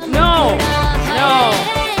stage? No,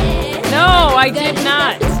 I did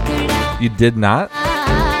not. You did not?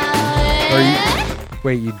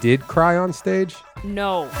 Wait, you did cry on stage?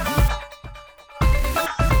 No.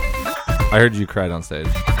 I heard you cried on stage.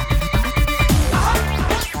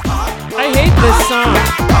 I hate this song.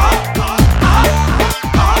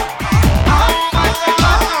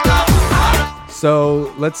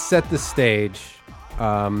 So let's set the stage.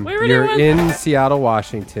 You're in Seattle,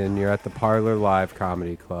 Washington. You're at the Parlor Live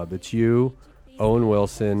Comedy Club. It's you, Owen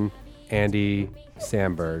Wilson, Andy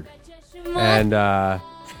Samberg. And the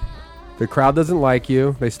crowd doesn't like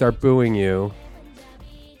you. They start booing you.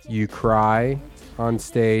 You cry on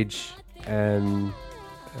stage, and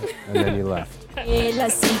then you left. Are you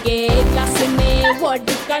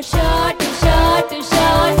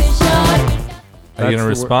going to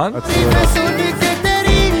respond? I'm thinking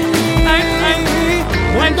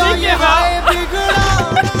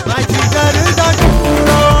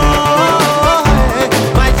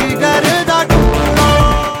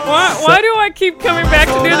Why do I keep coming back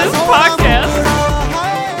to do this podcast?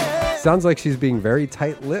 Sounds like she's being very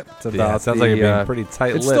tight-lipped about. Yeah, it sounds like you're being pretty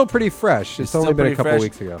tight-lipped. It's still pretty fresh. It's only been a couple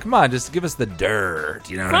weeks ago. Come on, just give us the dirt.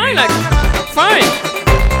 You know what Fine, I mean? fine.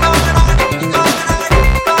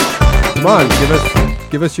 Come on,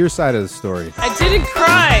 give us your side of the story. I didn't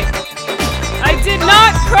cry. I did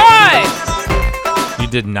not cry. You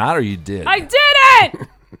did not, or you did? I didn't.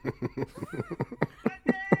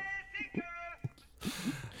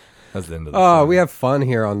 That's the end of the song. We have fun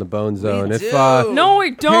here on the Bone Zone. We if do. No,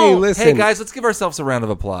 we Hey, don't. listen. Hey, guys, let's give ourselves a round of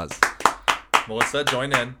applause. Melissa,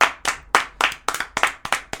 join in.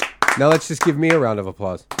 Now let's just give me a round of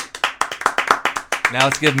applause. Now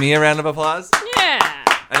let's give me a round of applause. Yeah.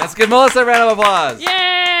 And let's give Melissa a round of applause.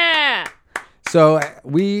 Yeah. So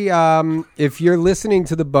we, if you're listening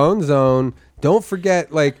to the Bone Zone, don't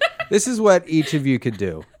forget, like, this is what each of you could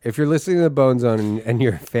do. If you're listening to the Bone Zone and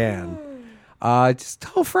you're a fan, just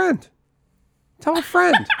tell a friend. Tell a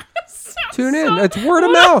friend. Tune in. It's word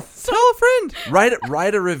of mouth. Tell a friend.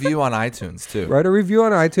 Write a review on iTunes, too. Write a review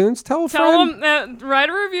on iTunes. Tell a Tell friend. them write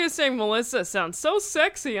a review saying Melissa sounds so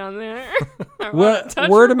sexy on there. I wanna Word touch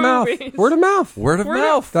of her mouth. boobies. Word of mouth. Word of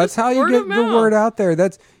mouth. That's how you Word get of the mouth. word out there.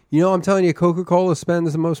 That's, you know, I'm telling you, Coca-Cola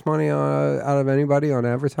spends the most money out of anybody on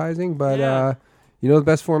advertising, but Yeah. you know the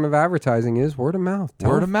best form of advertising is word of mouth.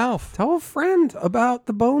 Word of mouth. Tell a friend about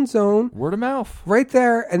the Bone Zone Word of mouth. right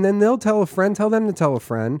there, and then they'll tell a friend. Tell them to tell a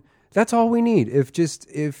friend. That's all we need.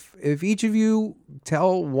 If each of you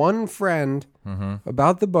tell one friend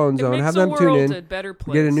about the Bone Zone, makes have the them tune world in, a better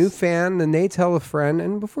you get a new place. fan, then they tell a friend,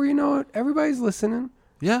 and before you know it, everybody's listening.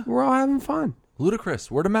 Yeah. We're all having fun. Ludicrous.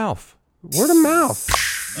 Word of mouth. Word of mouth.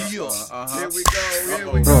 Here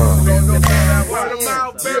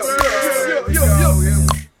we go.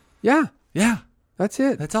 Yeah, Yeah. that's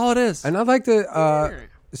it. That's all it is. And I'd like to.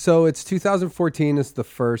 So it's 2014. It's the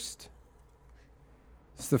first.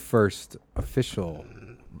 It's the first official.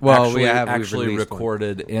 Well, we've actually released one.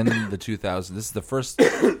 recorded in the 2000. This is the first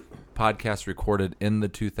podcast recorded in the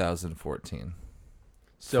 2014.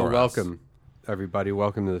 So for us. welcome, everybody.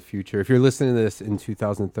 Welcome to the future. If you're listening to this in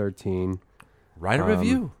 2013, Write a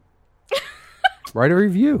review. write a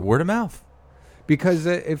review. Word of mouth. Because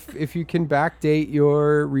if you can backdate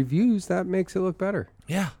your reviews, that makes it look better.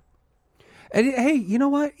 Yeah. And hey, you know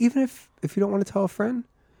what? Even if you don't want to tell a friend,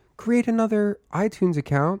 create another iTunes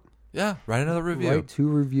account. Yeah. Write another review. Write 2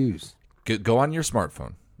 reviews. Go on your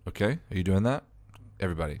smartphone. Okay. Are you doing that?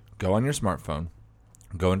 Everybody, go on your smartphone.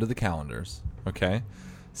 Go into the calendars. Okay.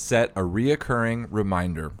 Set a reoccurring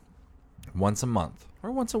reminder once a month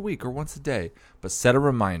or once a week or once a day, but set a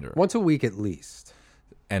reminder Once a week at least.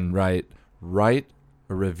 and write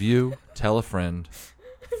a review, tell a friend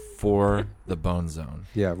for the Bone Zone.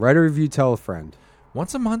 Yeah, write a review, tell a friend.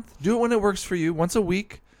 Once a month. Do it when it works for you. Once a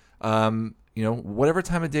week. You know, whatever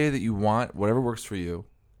time of day that you want, whatever works for you.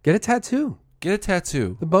 Get a tattoo. Get a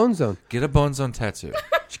tattoo. The Bone Zone. Get a Bone Zone tattoo.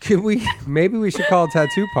 Maybe we should call a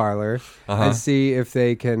tattoo parlor Uh-huh. and see if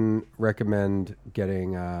they can recommend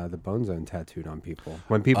getting the Bone Zone tattooed on people.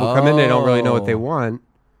 When people come in, they don't really know what they want.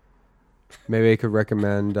 Maybe they could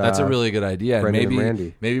recommend. That's a really good idea. And Brendan and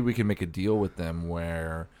Randy. maybe we can make a deal with them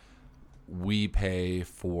where we pay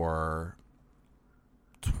for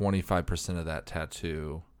 25% of that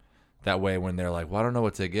tattoo. That way, when they're like, well, I don't know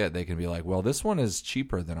what to get, they can be like, well, this one is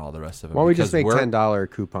cheaper than all the rest of them. Why don't we just because make we're- $10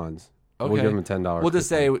 coupons? Okay. We'll give them $10. We'll just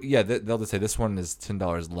say, yeah, they'll just say this one is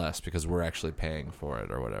 $10 less because we're actually paying for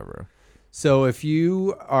it or whatever. So if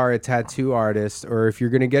you are a tattoo artist, or if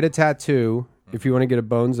you're going to get a tattoo, if you want to get a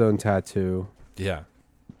Bone Zone tattoo, Yeah.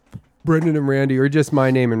 Brendan and Randy, or just my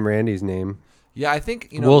name and Randy's name, Yeah, I think,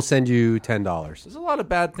 you know, we'll send you $10. there's a lot of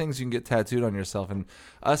bad things you can get tattooed on yourself, and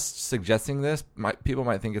us suggesting this, people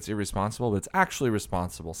might think it's irresponsible, but it's actually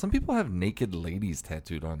responsible. Some people have naked ladies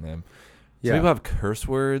tattooed on them. Some Yeah. people have curse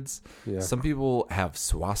words. Yeah. Some people have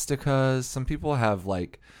swastikas. Some people have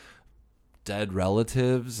like dead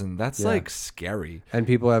relatives, and that's Yeah. like scary. And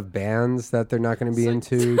people have bands that they're not going to be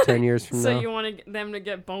into 10 years from So now. you want them to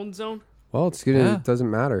get Bone Zone? Well, it's good. Yeah. It doesn't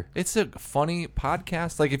matter. It's a funny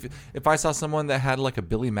podcast. Like if I saw someone that had like a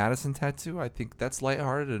Billy Madison tattoo, I think that's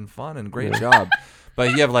lighthearted and fun and great job.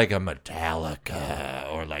 But you have like a Metallica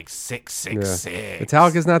or like 666.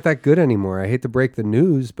 Metallica's not that good anymore. I hate to break the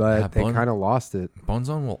news, but Yeah, they kind of lost it. Bone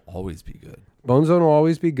Zone will always be good. Bone Zone will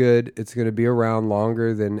always be good. It's going to be around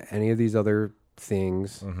longer than any of these other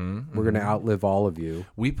things. We're going to outlive all of you.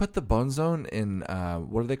 We put the Bone Zone in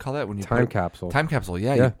what do they call that when you Time put it- capsule. Time capsule.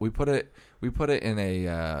 Yeah, Yeah. we put it in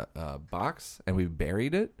a box and we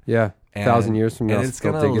buried it. Yeah, And, 1,000 years from now, and it's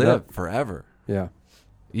they'll gonna dig it live up. forever. Yeah.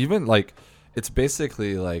 Even like it's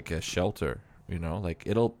basically like a shelter. You know, like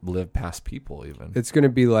it'll live past people even. It's going to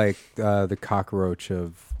be like the cockroach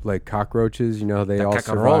of like cockroaches. You know, they all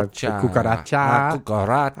survive. The cucaracha.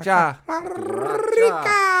 Cucaracha.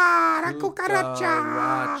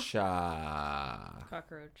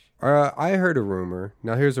 Cockroach. I heard a rumor.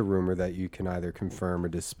 Now, here's a rumor that you can either confirm or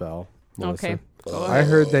dispel, Melissa. Okay. I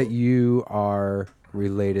heard that you are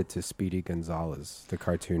related to Speedy Gonzalez, the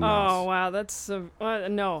cartoon mouse. Oh, wow. That's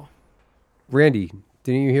no. Randy,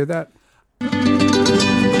 didn't you hear that?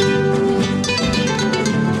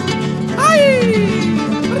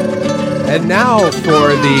 And now for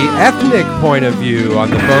the ethnic point of view on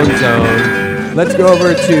the Bone Zone, let's go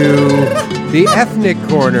over to the ethnic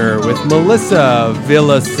corner with Melissa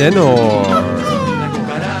Villasenor.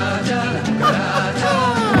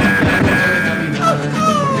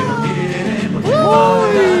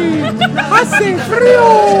 ¡Hace frío!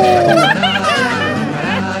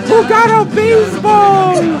 ¡Jugar a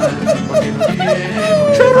béisbol!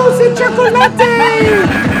 ¡Churros y chocolate!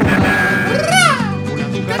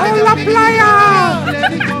 ¡En la playa!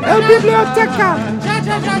 ¡En biblioteca!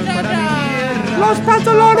 ¡Los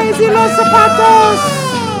pantalones y los zapatos!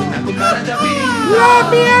 ¡La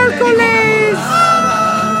miércoles!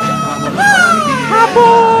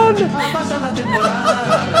 ¡Japón!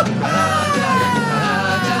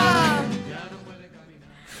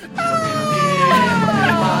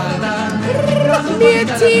 ¡Mi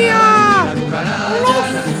tía! ¡Los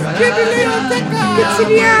biblioteca!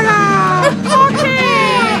 ¡Quinceañera!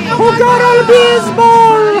 ¡Jugar al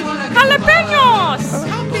béisbol! ¡Jalapeños!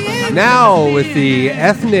 Now, with the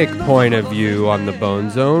ethnic point of view on the Bone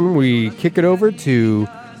Zone, we kick it over to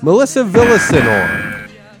Melissa Villasenor.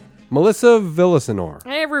 Melissa Villasenor.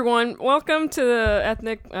 Hey, everyone. Welcome to the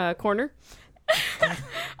ethnic corner.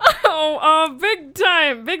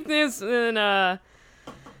 Big news in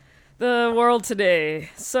the world today.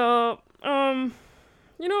 So,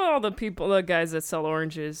 you know all the guys that sell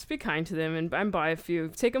oranges. Be kind to them and buy a few.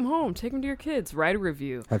 Take them home. Take them to your kids. Write a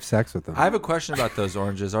review. Have sex with them. I have a question about those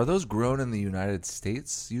oranges. Are those grown in the United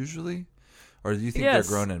States usually? Or do you think Yes.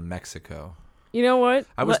 they're grown in Mexico? You know what?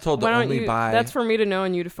 I was told to Why don't only you- buy... That's for me to know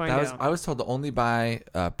and you to find out. I was told to only buy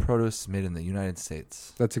produce made in the United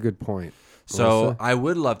States. That's a good point. So Melissa? I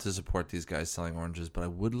would love to support these guys selling oranges, but I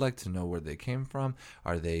would like to know where they came from.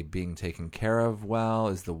 Are they being taken care of well?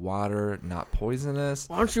 Is the water not poisonous?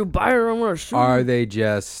 Why don't you buy her? I'm gonna shoot. Are they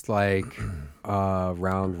just like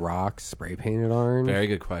round rocks spray painted orange? Very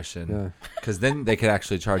good question. Yeah. Because then they could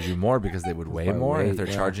actually charge you more because they would weigh by more weight, if they're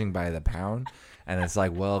yeah. charging by the pound. And it's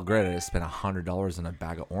like, well, great, I just spent $100 on a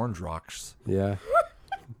bag of orange rocks. Yeah.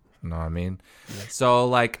 You know what I mean? So,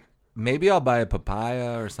 like, maybe I'll buy a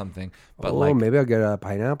papaya or something. But Maybe I'll get a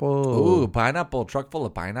pineapple. Ooh, pineapple, truck full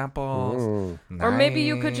of pineapples. Or maybe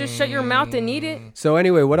you could just shut your mouth and eat it. So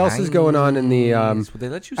anyway, what else is going on in the Would they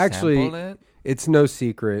let you actually, sample it? It's no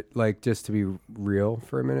secret, like just to be real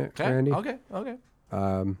for a minute, Okay, Randy. okay.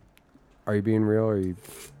 Are you being real or are you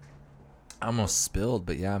I almost spilled,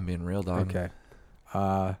 but yeah, I'm being real, dog. okay?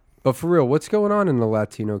 But for real, what's going on in the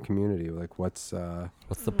Latino community? Like what's the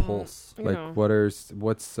pulse? You like know.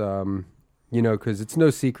 what's you know, because it's no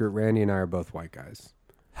secret Randy and I are both white guys.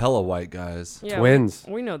 Hella white guys. Yeah, Twins.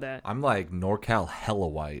 We know that. I'm like NorCal hella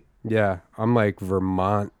white. Yeah, I'm like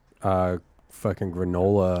Vermont fucking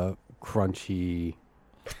granola crunchy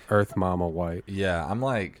Earth Mama white. Yeah, I'm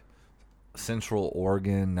like Central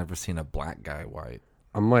Oregon, never seen a black guy white.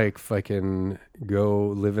 I'm like fucking go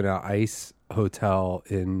live in an ice hotel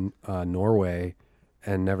in Norway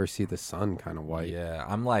and never see the sun kind of white. Yeah,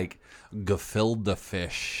 I'm like gefilte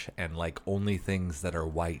fish and like only things that are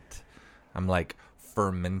white. I'm like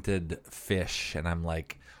fermented fish and I'm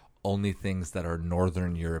like only things that are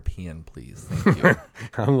Northern European, please. Thank you.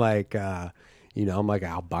 I'm like, I'm like an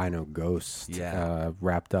albino ghost, Yeah.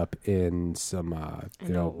 wrapped up in some,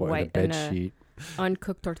 In a a white- bed in a- sheet.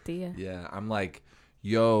 Uncooked tortilla. Yeah, I'm like,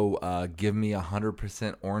 yo, give me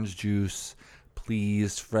 100% orange juice,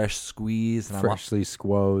 please, fresh squeeze. And Freshly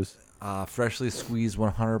squoze. freshly squeezed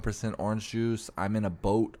 100% orange juice. I'm in a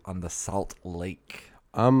boat on the Salt Lake.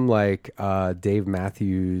 I'm like Dave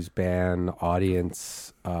Matthews Band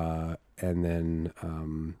audience, and then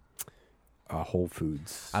Whole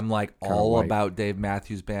Foods. I'm like Kinda all white. about Dave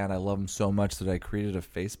Matthews Band. I love him so much that I created a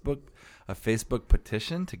Facebook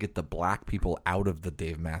petition to get the black people out of the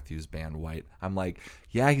Dave Matthews Band white. I'm like,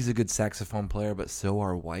 yeah, he's a good saxophone player, but so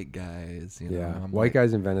are white guys. You know? Yeah, I'm white like,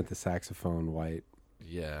 guys invented the saxophone white.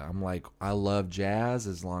 Yeah, I'm like, I love jazz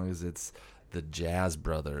as long as it's the Jazz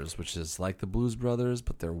Brothers, which is like the Blues Brothers,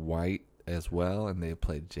 but they're white as well, and they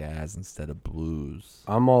play jazz instead of blues.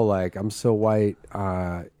 I'm all like, I'm so white.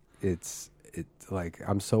 It's like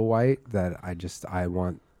I'm so white that I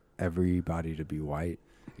want everybody to be white.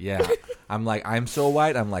 Yeah, I'm so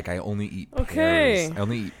white. I'm like, I only eat Okay. pears. I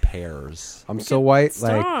only eat pears. I'm so white,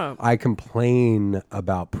 Stop. like I complain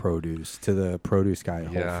about produce to the produce guy at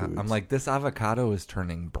Whole Foods. I'm like, this avocado is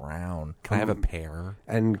turning brown. Can I have a pear?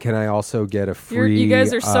 And can I also get a free? You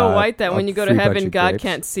guys are so white that when you go to free bunch heaven, of God grapes?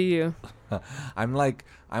 can't see you. I'm like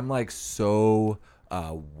so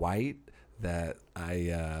white that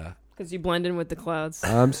I Because you blend in with the clouds.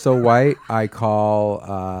 I'm so white. I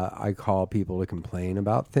call people to complain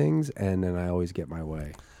about things, and then I always get my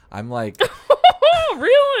way. I'm like Oh,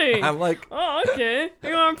 really? I'm like Oh, okay.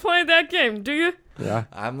 You want to play that game, do you? Yeah.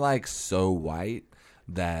 I'm like so white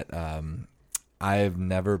that I've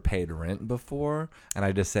never paid rent before, and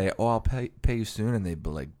I just say, "Oh, I'll pay you soon," and they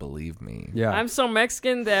believe me. Yeah. I'm so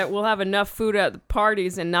Mexican that we'll have enough food at the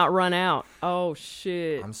parties and not run out. Oh,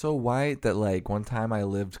 shit. I'm so white that like one time I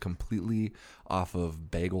lived completely off of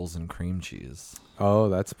bagels and cream cheese. Oh,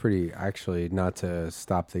 that's pretty. Actually, not to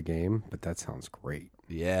stop the game, but that sounds great.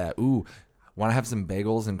 Yeah. Ooh, want to have some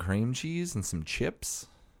bagels and cream cheese and some chips?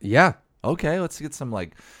 Yeah. Okay, let's get some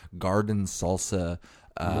like garden salsa.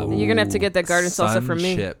 You're going to have to get that garden salsa sun from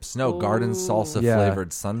me. chips. No, garden salsa Yeah.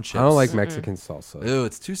 flavored sun chips. I don't like Mexican salsa. Ooh,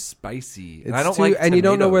 it's too spicy. It's And I don't too, like and you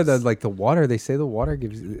don't know where the tomatoes. water. They say the water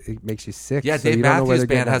makes you sick. Yeah, so Dave you don't know where Matthews they're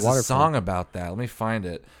getting Band that has a water song from. about that. Let me find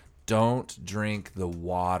it. Don't drink the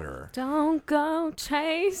water. Don't go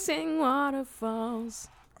chasing waterfalls.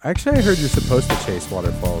 Actually, I heard you're supposed to chase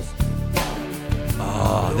waterfalls.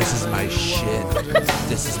 Oh, this is my shit.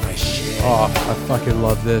 This is my shit. Oh, I fucking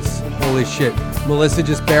love this. Holy shit. Melissa,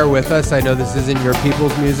 just bear with us. I know this isn't your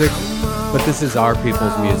people's music, but this is our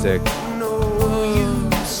people's music.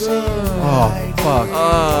 Oh, fuck.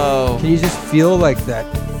 Oh. Can you just feel like that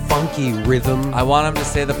funky rhythm? I want him to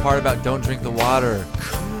say the part about don't drink the water.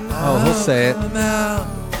 Oh, he'll say it.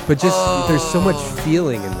 But just, there's so much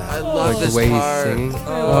feeling in that. I love like this the way part. he's singing.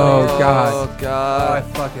 Oh, God. Oh, God. Oh, I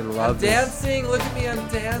fucking love this. Dancing. Look at me. I'm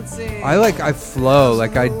dancing. I flow.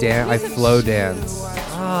 Like I flow dance.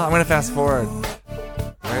 Oh, I'm going to fast forward.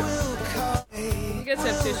 You guys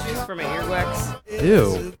have tissues for my earwax?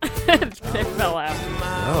 Ew. They fell out.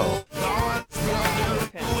 Oh.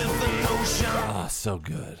 Oh, so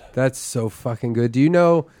good. That's so fucking good. Do you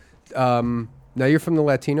know, now you're from the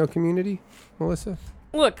Latino community, Melissa?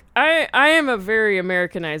 Look, I am a very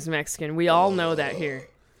Americanized Mexican. We all know that here.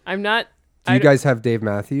 I'm not... Do you guys have Dave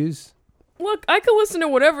Matthews? Look, I can listen to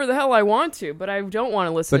whatever the hell I want to, but I don't want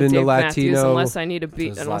to listen But to in the Dave Matthews Latino- unless I need a beat,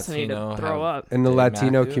 Does unless I need to Latino throw have- up. In the Dave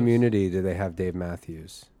Latino Matthews? community, do they have Dave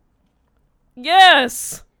Matthews?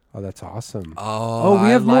 Yes! Oh, that's awesome. Oh, we I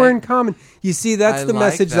have more like- in common. You see, that's I the like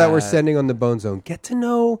message that we're that. sending on the Bone Zone. Get to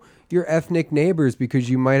know your ethnic neighbors because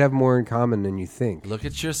you might have more in common than you think. Look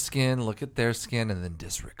at your skin, look at their skin, and then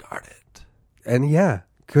disregard it. And yeah,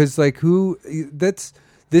 because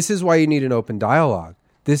this is why you need an open dialogue.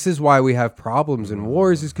 This is why we have problems and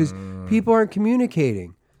wars, is because people aren't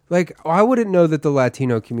communicating. Like, I wouldn't know that the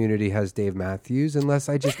Latino community has Dave Matthews unless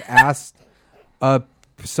I just asked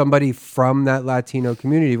somebody from that Latino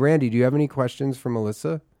community. Randy, do you have any questions for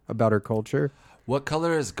Melissa about her culture? What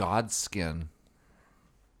color is God's skin?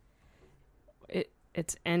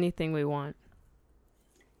 It's anything we want.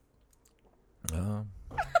 Oh.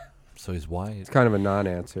 So he's white. It's kind of a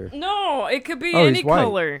non-answer. No, it could be Oh, any he's white.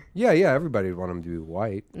 color. Yeah, everybody would want him to be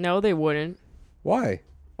white. No, they wouldn't. Why?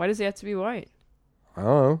 Why does he have to be white? I don't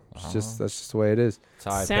know. It's just that's just the way it is. That's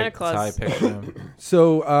how I Santa That's how I Claus. picture him.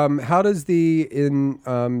 So, how does the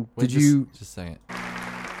Wait, did you? Just a second.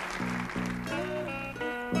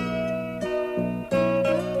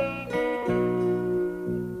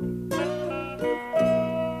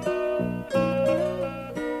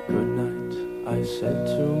 Good night, I said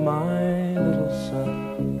to my little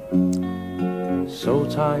son. So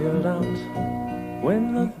tired out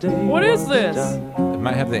when the day What is was this? done. It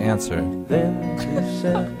might have the answer. Then he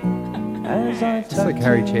said, as I It's like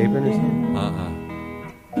Harry Chapin or something.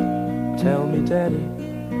 Tell me, Daddy,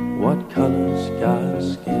 what color's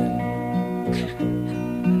God's skin?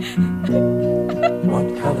 What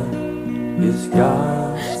color is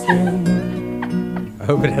God's skin? I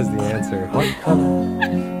hope it has the answer. What color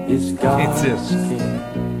is God's too.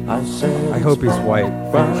 skin? I said, I hope he's white.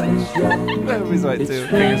 brown is yellow. He's white too.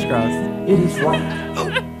 Fingers crossed. It is white.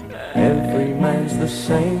 Every man's the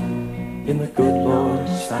same in the good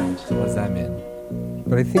Lord's sight. What does that mean?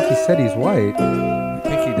 But I think he said he's white. I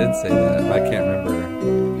think he did say that, but I can't remember.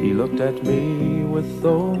 He looked at me with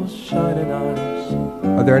those shining eyes.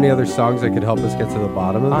 Are there any other songs that could help us get to the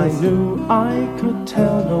bottom of I this? knew I could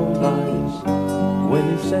tell no lies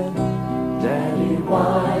when he said, Daddy,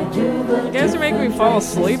 why do the You guys are making me fall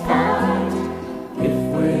asleep. if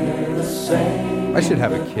we're the same I should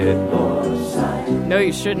have a kid. No,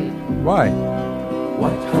 you shouldn't. Why?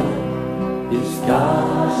 What color is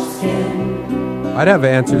God's skin? I'd have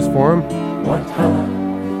answers for him. What color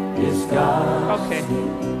is God's Okay.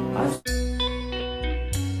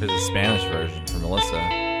 There's a Spanish version for Melissa.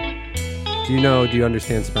 Do you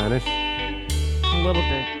understand Spanish? A little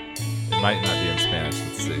bit. It might not be in Spanish.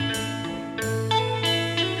 Let's see.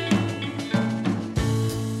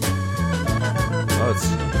 Oh,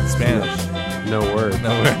 it's Spanish. No words. No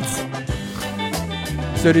words.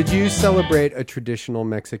 So did you celebrate a traditional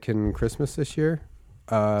Mexican Christmas this year?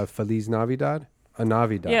 Feliz Navidad? A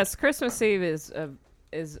Navidad. Yes, Christmas Eve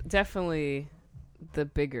is definitely the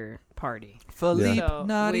bigger party. Feliz So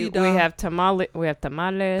Navidad. we have tamales.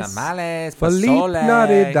 Tamales. Feliz Pozole.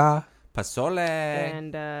 Navidad. Pozole.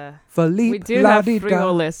 And Feliz we do have Navidad.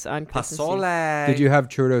 frijoles on Christmas Pozole. Did you have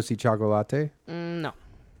churros y chocolate? Eve. No.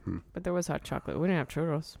 But there was hot chocolate. We didn't have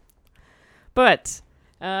churros. But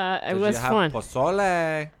it was fun.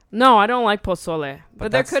 Pozole. No, I don't like pozole.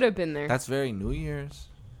 But there that's- could have been there. That's very New Year's.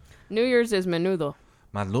 New Year's is menudo.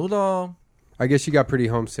 Maludo. I guess you got pretty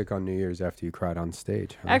homesick on New Year's after you cried on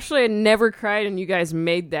stage. Huh? Actually, I never cried, and you guys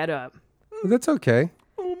made that up. That's okay.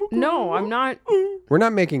 No, I'm not. We're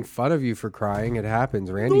not making fun of you for crying. It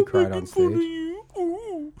happens. Randy cried on stage.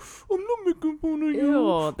 I'm not making fun of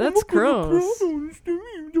Ew, that's gross.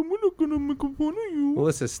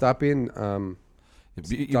 Melissa, stop being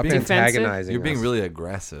You're being antagonizing. You're being us. really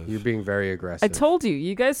aggressive. You're being very aggressive. I told you.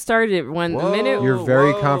 You guys started it when the minute. You're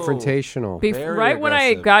very Whoa. confrontational. Very right when I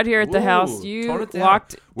aggressive. got here at the Ooh, house, tone you it down.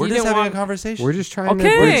 walked. We're you just didn't having want, a conversation. We're just trying Okay. to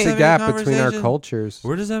bridge We're the just gap having a between our conversation. cultures.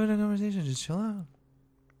 We're just having a conversation. Just chill out.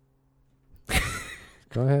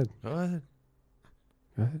 Go ahead. Go ahead.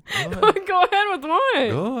 Go ahead. Go ahead. Go ahead with what?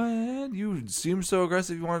 Go ahead. You seem so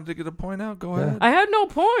aggressive. You wanted to get a point out. Go Yeah. ahead. I had no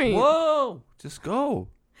point. Whoa. Just go.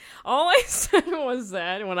 All I said was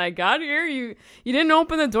that when I got here, you didn't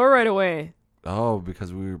open the door right away. Oh,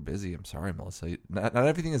 because we were busy. I'm sorry, Melissa. Not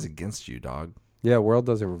everything is against you, dog. Yeah, world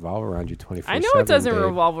doesn't revolve around you 24/7. I know it doesn't babe.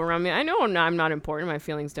 revolve around me. I know I'm not important. My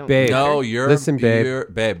feelings don't. Babe. matter. No, you're Listen, babe.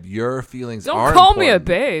 babe. Your feelings Don't are call me a important.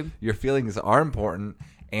 babe. Your feelings are important,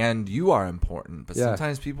 and you are important. But Yeah.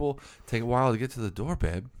 sometimes people take a while to get to the door,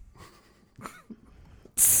 babe.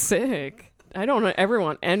 Sick. I don't ever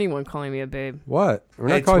want anyone calling me a babe. What? We're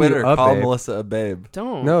Hey, not calling Twitter, you a call babe. Melissa a babe.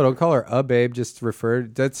 Don't. No, don't call her a babe. Just refer.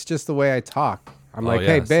 That's just the way I talk. I'm like,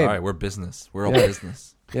 hey, babe. Sorry, we're business. We're all Yeah.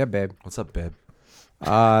 business. Yeah, babe. What's up, babe?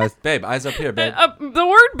 Babe. Babe, eyes up here, babe. The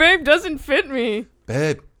word babe doesn't fit me.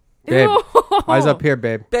 Babe, Ew. Eyes up here,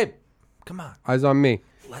 babe. babe, come on. Eyes on me.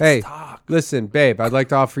 Let's hey, talk. listen, babe. I'd like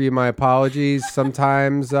to offer you my apologies.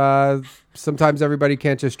 Sometimes everybody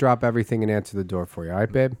can't just drop everything and answer the door for you. All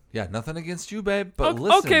right, babe? Yeah, nothing against you, babe. But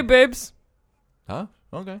listen. Okay, babes. Huh?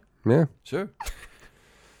 Okay. Yeah. Sure.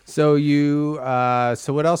 So you.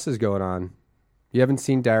 So what else is going on? You haven't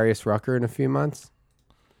seen Darius Rucker in a few months?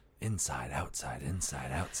 Inside, outside,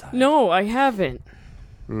 inside, outside. No, I haven't.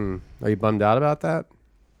 Are you bummed out about that?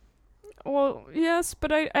 Well, yes,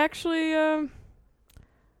 but I actually I've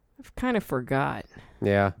kind of forgot.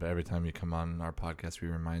 Yeah. But every time you come on our podcast, we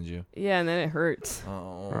remind you. Yeah, and then it hurts.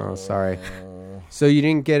 Oh, sorry. So you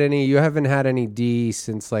didn't get any. You haven't had any D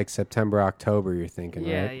since like September, October. You're thinking,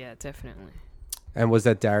 Yeah, right? yeah, definitely. And was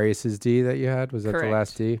that Darius's D that you had? Was that Correct. the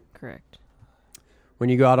last D? Correct. When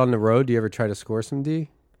you go out on the road, do you ever try to score some D?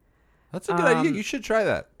 That's a good idea. You should try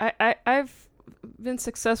that. I've been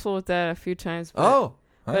successful with that a few times. But, Oh.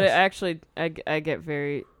 but nice. it actually, I get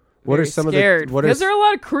very, What very are some of the- scared what are because s- there are a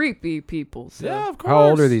lot of creepy people. So. Yeah, of course. How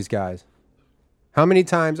old are these guys? How many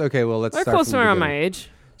times? Okay, well, let's They're start close from to the around my beginning. age.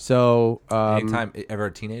 So, Anytime ever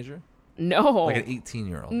a teenager? No. Like an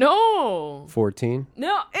 18-year-old. No. 14?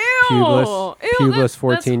 No. Ew. Pubeless, Ew. pubeless that's-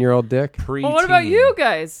 14-year-old dick? Pre-teen. Well, what about you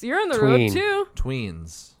guys? You're on the road Tween. too.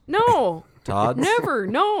 Tweens. No. Tods? Never.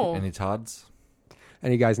 No. Any Tods?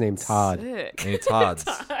 Any guys named Todd? Sick. Any Tods?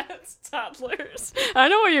 Tots, toddlers. I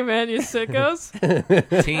know what you meant, you sickos.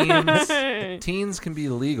 Teens can be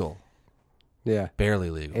legal. Yeah. Barely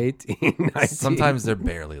legal. 18, 19. Sometimes they're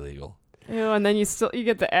barely legal. Ew, and then you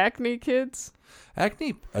get the acne kids.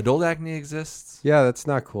 Acne. Adult acne exists. Yeah, that's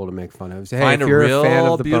not cool to make fun of. Hey, Find if a you're real a fan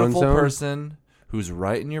of the Bone beautiful Zone, person who's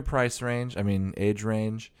right in your price range, age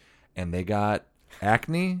range, and they got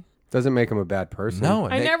acne. doesn't make him a bad person. No,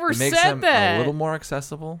 I never it makes said them that. a little more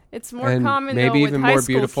accessible. It's more And common maybe though with even high more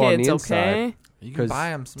school beautiful on kids, the inside. okay? You 'Cause can buy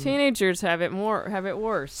them some. Teenagers have it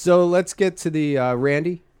worse. So let's get to the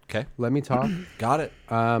Randy. Okay, Let me talk. got it.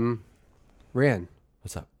 Rand,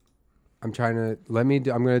 What's up? I'm trying to I'm going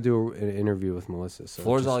to do an interview with Melissa. So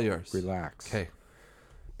Floor's just all yours. Relax. Okay.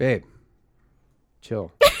 Babe,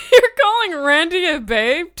 chill. You're calling calling Randy a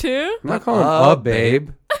babe too? I'm not calling him a babe.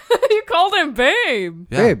 You called him babe.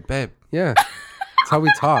 Yeah, Babe. Yeah. That's how we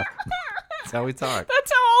talk. That's how we talk.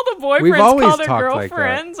 That's how all the We've boyfriends always call their talked like that.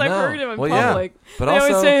 girlfriends. I've No. heard them in Well, yeah. public. But they also,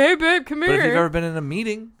 always say, "Hey, babe, come But if you've here." ever been in a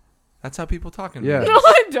meeting, that's how people talk in Yeah. meetings. No,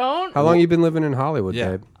 I don't. How long you been living in Hollywood,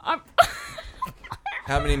 Yeah. babe? I'm,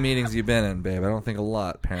 How many meetings you been in, babe? I don't think a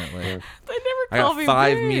lot, apparently. they never I call got me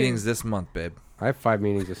 5 babe. meetings this month, babe. I have 5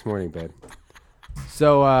 meetings this morning, babe.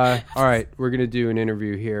 So, all right, we're going to do an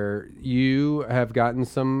interview here. You have gotten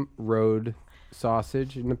some road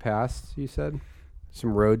sausage in the past, you said?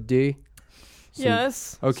 Some road D?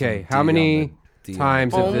 Yes. Okay, Some how D many on the D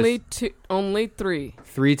times have Only this? two. Only 3.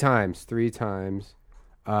 3 times. 3 times.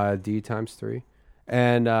 D times 3.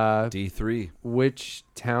 And D3. which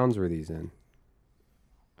towns were these in?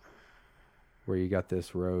 Where you got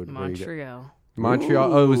this road? where you got- Montreal.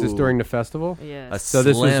 Montreal. Oh, was this Ooh. during the festival? Yes. A So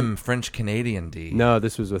this was- slim French-Canadian D. No,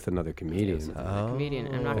 this was with another comedian. Comedian.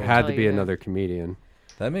 I'm not It gonna had tell to be you another comedian.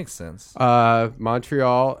 That makes sense.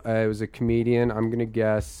 Montreal. It was a comedian. I'm gonna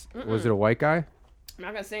guess. Was it a white guy? I'm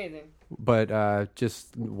not gonna say anything. But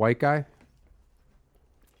just white guy.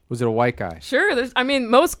 Was it a white guy? Sure. There's. I mean,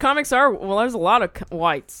 most comics are. Well, there's a lot of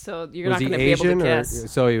whites, so you're Was not he gonna be able Asian to or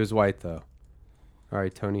guess. so he was white though? All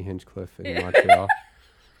right, Tony Hinchcliffe in Montreal.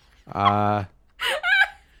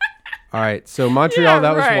 All right, so Montreal. Yeah,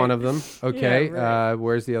 that was right. one of them. Okay, Yeah, right.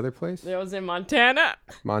 where's the other place? That was in Montana.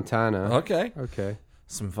 Montana. Okay. Okay.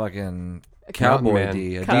 Some fucking Mountain cowboy man.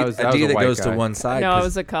 D. A That D was a D a that white goes guy. to one side. No, I 'cause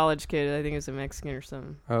was a college kid. I think it was a Mexican or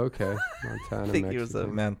something. Oh, okay. Montana. I think he was a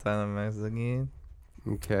Mexican. Montana Mexican.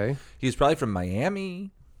 Okay. He was probably from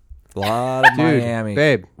Miami. A lot of Dude, Miami.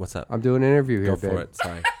 babe, What's up? I'm doing an interview here, Go babe. for it.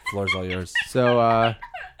 Sorry. Floor's all yours. So, That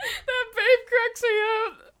babe cracks me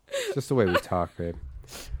up. it's just the way we talk, babe.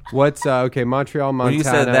 What's okay? Montreal, Montana. When you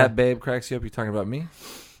said that babe cracks you up, you talking about me?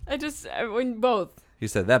 When both. You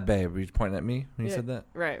said that babe. Were you pointing at me when you Yeah. said that?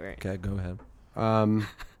 Right. Okay, go ahead. All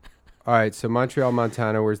right. So Montreal,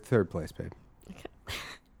 Montana. Where's the third place, babe?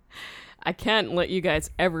 I can't let you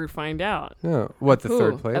guys ever find out. No. What the Who?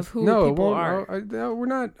 third place? Of who no, people it won't. are. No, we're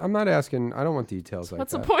not. I'm not asking. I don't want details like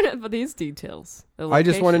What's that. the point of these details? The I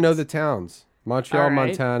just want to know the locations? towns. Montreal, All right.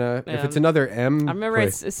 Montana. If it's Um, another M, I remember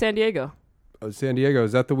place. it's San Diego. Oh, San Diego.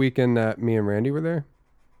 Is that the weekend that me and Randy were there?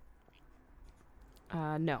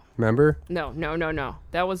 No. Remember? No.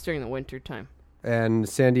 That was during the winter time. And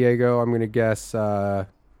San Diego. I'm gonna guess. I'm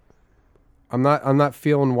not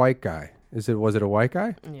feeling white guy. Was it a white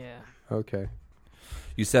guy? Yeah. Okay.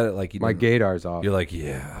 You said it like you My didn't. gaydar's off. You're like,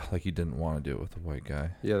 yeah, like you didn't want to do it with a white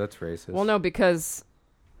guy. Yeah, that's racist. Well, no, because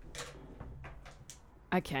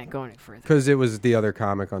I can't go any further. Because it was the other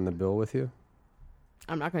comic on the bill with you.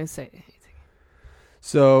 I'm not going to say anything.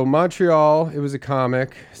 So Montreal, it was a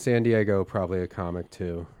comic. San Diego, probably a comic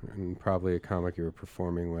too, and probably a comic you were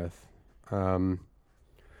performing with.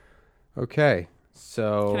 Okay,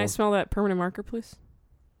 so Can I smell that permanent marker, please?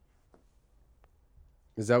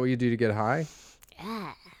 is that what you do to get high?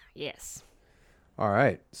 Yes. All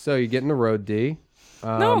right, so you get in the road D.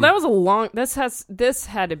 No, that was a long. This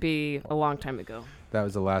had to be a long time ago. That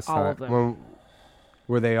was the last all time. of them. When,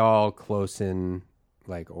 were they all close in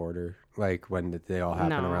like order? Like when did they all happen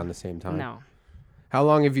No. around the same time? No. How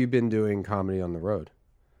long have you been doing comedy on the road?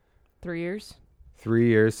 3 years. 3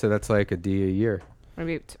 years, so that's like a D a year.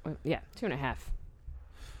 Maybe 2.5.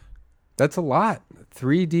 That's a lot.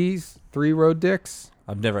 3 Ds, 3 road dicks.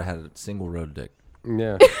 I've never had a single road dick.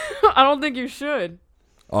 Yeah. I don't think you should.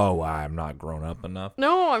 Oh, I'm not grown up enough.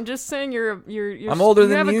 No, I'm just saying you're I'm older you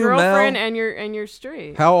than have a you, girlfriend Mel. and you're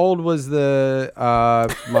straight. How old was the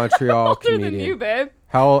Montreal Older comedian? than you, babe.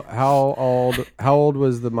 How old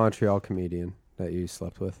was the Montreal comedian that you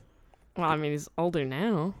slept with? Well, I mean, he's older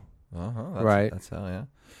now. Uh-huh. Right. That's how, yeah.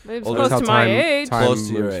 But he's Older. close That's to how my time- age. time Close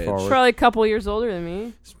to your moves age. forward. Probably a couple years older than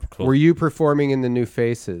me. Were you performing in the New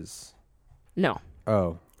Faces? No.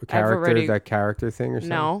 Oh, a I've character, already- that character thing or something?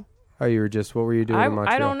 No. Oh, you were just, what were you doing in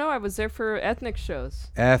Montreal? I don't know. I was there for ethnic shows.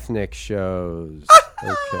 Ethnic shows.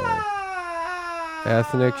 Okay.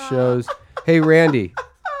 Ethnic shows. Hey, Randy,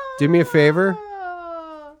 do me a favor.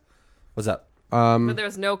 What's up? But there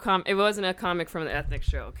was no it wasn't a comic from the ethnic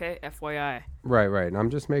show, okay? FYI. Right. And I'm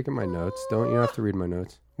just making my notes. You don't have to read my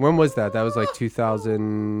notes. When was that? That was like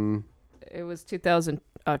 2000, It was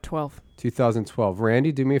 2012. 2012.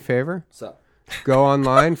 Randy, do me a favor. What's up? Go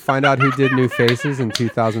online, find out who did New Faces in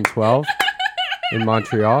 2012 in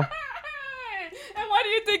Montreal. And why do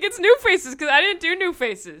you think it's New Faces? Because I didn't do New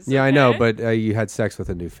Faces. Yeah, I okay? know, but you had sex with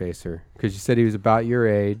a New Facer because you said he was about your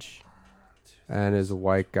age and is a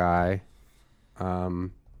white guy.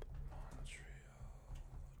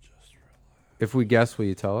 If we guess, will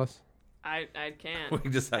you tell us? I can't. We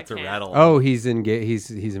just have to can't. rattle. Oh, he's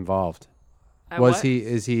involved. What?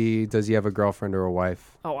 Does he have a girlfriend or a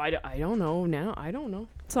wife? Oh, I don't know now. I don't know.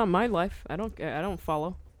 It's not my life. I don't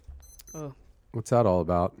follow. Oh. What's that all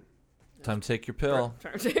about? Time to take your pill.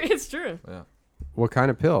 It's true. Yeah. What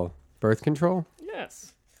kind of pill? Birth control?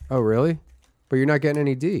 Yes. Oh, really? But you're not getting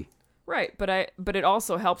any D. Right, but it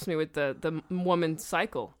also helps me with the woman's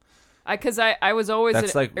cycle. Because I was always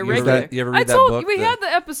That's like irregular. you ever read that book? We had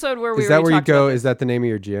the episode where we Is that already where you talked about go? this. Is that the name of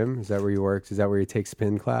your gym? Is that where you work? Is that where you take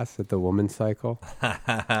spin class at the woman's cycle?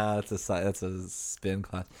 That's a spin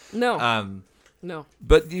class. No. No.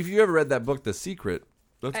 But if you ever read that book, The Secret,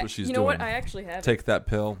 that's what she's doing. You know what? I actually have Take that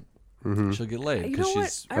pill. Mm-hmm. She'll get laid You because know what?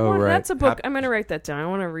 she's. That's a book. I'm gonna write that down. I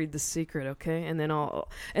want to read The Secret, okay? And then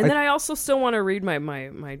then I also still want to read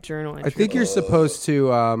my journal entry. I think you're supposed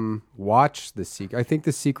to watch The Secret. I think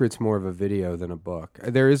The Secret's more of a video than a book.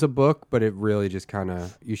 There is a book, but it really just kind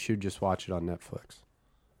of you should just watch it on Netflix.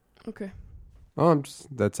 Okay. Oh,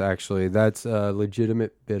 that's a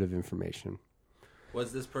legitimate bit of information.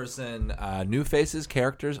 Was this person new faces,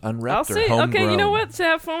 characters, unrepped, I'll or say, homegrown? okay, you know what? To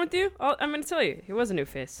have fun with you, I'm going to tell you. He was a new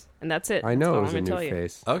face, and that's it. I know it That's was all a I'm new gonna tell you.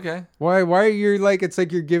 face. Okay. Why are you like? It's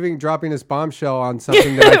like you're dropping this bombshell on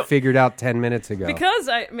something that I figured out 10 minutes ago. Because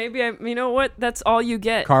you know what? That's all you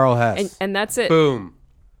get. Carl Hess. And that's it. Boom.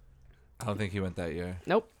 I don't think he went that year.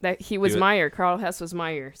 Nope. He was my year. Carl Hess was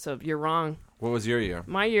my year. So you're wrong. What was your year?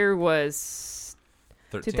 My year was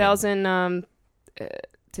 13.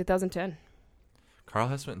 2010. Carl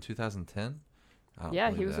Hess went in 2010?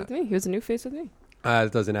 Yeah, he was with me. He was a new face with me.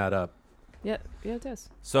 It doesn't add up. Yeah, it does.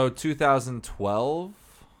 So 2012?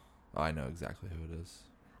 Oh, I know exactly who it is.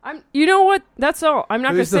 You know what? That's all. I'm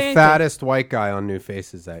not going to Who's say the anything. fattest white guy on New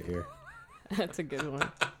Faces that year? That's a good one.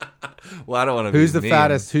 Well, I don't want to be Who's the mean.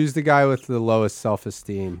 fattest? Who's the guy with the lowest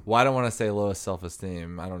self-esteem? Well, I don't want to say lowest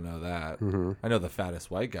self-esteem. I don't know that. Mm-hmm. I know the fattest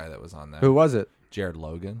white guy that was on there. Who was it? Jared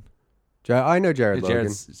Logan. I know Jared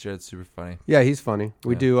Logan. Jared's super funny. Yeah, he's funny.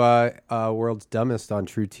 We do World's Dumbest on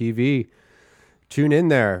True TV. Tune in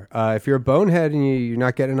there. If you're a bonehead and you're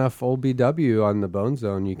not getting enough old BW on the Bone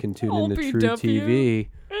Zone, you can tune into True TV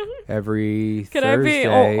every Can Thursday.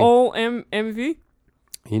 I be all MV? You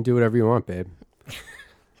can do whatever you want, babe.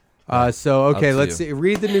 Okay, let's see.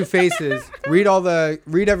 Read the New Faces. read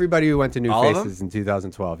everybody who went to New All of Faces in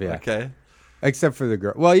 2012. Yeah. Okay. Except for the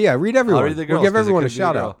girl. Well, yeah, read everyone. I'll read the girls, we'll give 'cause it everyone a could be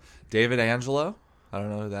shout girl. out. David Angelo. I don't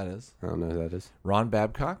know who that is. I don't know who that is. Ron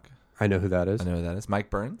Babcock. I know who that is. I know who that is. Mike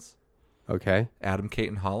Burns. Okay. Adam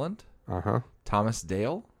Caton Holland. Uh-huh. Thomas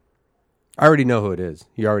Dale. I already know who it is.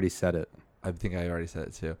 You already said it. I think I already said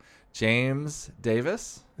it too. James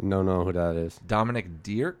Davis. No, who that is. Dominic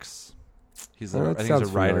Dierks. I think he's a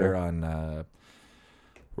sounds writer familiar. on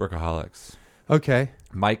Workaholics. Okay.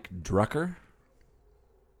 Mike Drucker.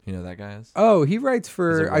 You know who that guy is? Oh, he writes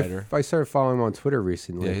for... He's a writer. I started following him on Twitter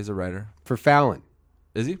recently. Yeah, he's a writer. For Fallon.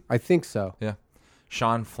 Is he? I think so. Yeah.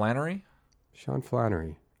 Sean Flannery. Sean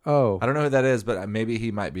Flannery. Oh. I don't know who that is, but maybe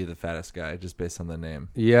he might be the fattest guy just based on the name.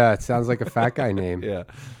 Yeah, it sounds like a fat guy name. Yeah.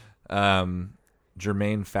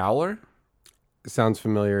 Jermaine Fowler. Sounds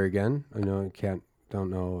familiar again. I know don't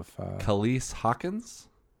know if... Khalees Hawkins.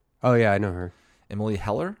 Oh, yeah, I know her. Emily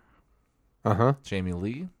Heller. Uh-huh. Jamie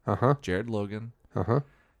Lee. Uh-huh. Jared Logan. Uh-huh.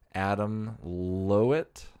 Adam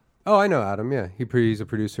Lowett. Oh, I know Adam, yeah. He's a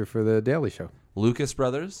producer for The Daily Show. Lucas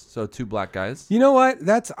Brothers. So 2 black guys. You know what?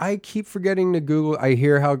 I keep forgetting to Google. I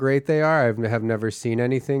hear how great they are. I have never seen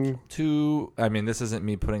anything. I mean, this isn't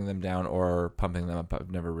me putting them down or pumping them up.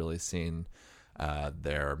 I've never really seen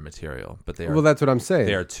their material, but they are. Well, that's what I'm saying.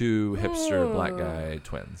 They are 2 hipster black guy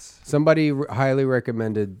twins. Somebody highly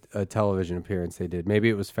recommended a television appearance they did. Maybe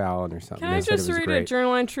it was Fallon or something. Can I They said just it was read great. a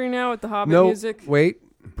journal entry now with the Hobbit No, music? wait.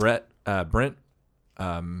 Brent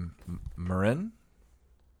Morin.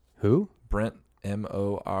 Who? Brent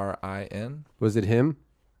Morin. Was it him?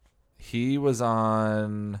 He was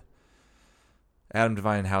on Adam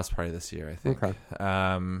Devine House Party this year, I think. Okay.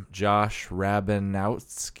 Josh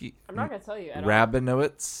Rabinowski. I'm not going to tell you at all.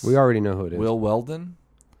 Rabinowitz. We already know who it is. Will Weldon.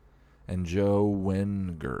 And Joe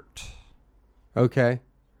Wingert. Okay.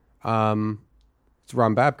 It's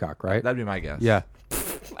Ron Babcock, right? That'd be my guess. Yeah.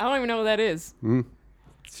 I don't even know who that is.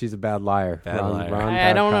 She's a bad liar. Bad liar.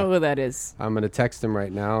 I don't know who that is. I'm going to text him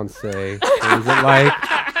right now and say, what is it like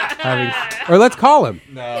having... Or let's call him.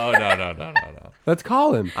 No. Let's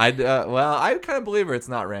call him. I kind of believe her. It's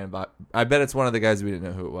not Rand. I bet it's one of the guys we didn't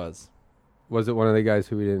know who it was. Was it one of the guys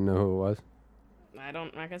who we didn't know who it was? I'm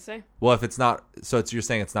not going to say. Well, if it's not... So you're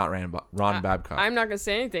saying it's not Ron Babcock. I'm not going to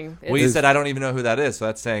say anything. Well, you said I don't even know who that is, so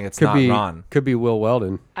that's saying it's Could not be Ron. Could be Will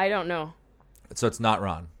Weldon. I don't know. So it's not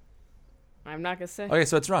Ron. I'm not gonna say. Okay,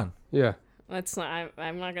 so it's Ron. Yeah. That's not.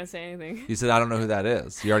 I'm not gonna say anything. You said I don't know who that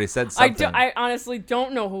is. You already said something. I honestly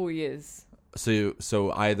don't know who he is.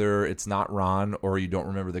 So either it's not Ron or you don't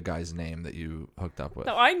remember the guy's name that you hooked up with.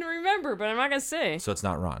 No, I remember, but I'm not gonna say. So it's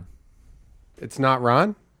not Ron. It's not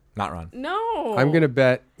Ron? Not Ron. No. I'm going to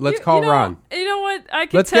bet. Let's call Ron. You know what? I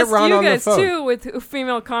can Let's get test Ron you on the guys, phone. too, with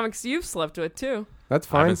female comics you've slept with, too. That's I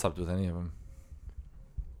fine. haven't slept with any of them.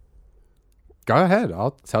 Go ahead.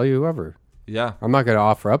 I'll tell you whoever. Yeah. I'm not going to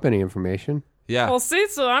offer up any information. Yeah. Well, see,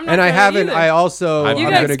 so I'm not And I gonna haven't. either. I also. You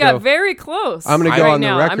I'm guys gonna got go, very close. I'm going to go right on the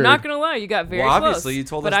now. record. I'm not going to lie. You got very well, close. obviously, you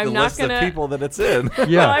told but us I'm the not list gonna, of people that it's in.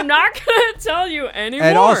 Yeah. Well, I'm not going to tell you anymore.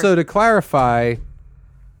 And also to clarify,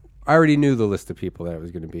 I already knew the list of people that I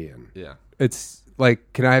was going to be in. Yeah. It's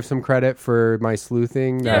like, can I have some credit for my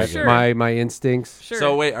sleuthing? Yeah, that sure. My instincts. Sure.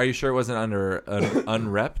 So wait, are you sure it wasn't under an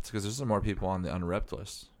unrepped? Because there's some more people on the unrepped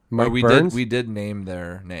list. Mike Or we Burns? we did name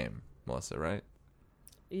their name, Melissa, right?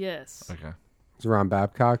 Yes. Okay. Is it Ron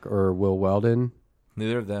Babcock or Will Weldon?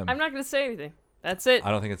 Neither of them. I'm not going to say anything. That's it.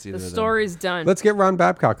 I don't think it's either The of them. story's done. Let's get Ron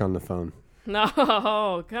Babcock on the phone. No,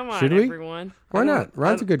 come on, Should we? everyone. Why not?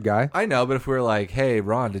 Ron's a good guy. I know, but if we were like, hey,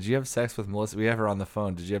 Ron, did you have sex with Melissa? We have her on the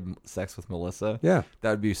phone. Did you have sex with Melissa? Yeah. That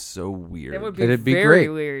would be so weird. That would be It'd be very great.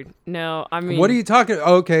 weird. No, I mean. What are you talking?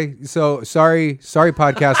 Okay, so sorry,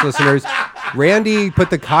 podcast listeners. Randy put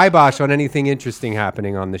the kibosh on anything interesting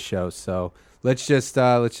happening on the show. So let's just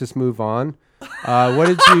move on. How'd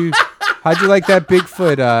you like that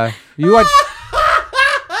Bigfoot? You watched?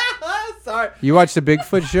 Sorry. You watched the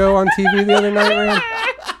Bigfoot show on TV the other night, Rand?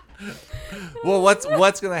 Well,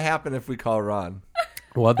 what's gonna happen if we call Ron?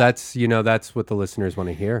 Well, that's what the listeners want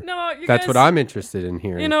to hear. No, that's guys, what I'm interested in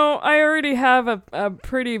hearing. You know, I already have a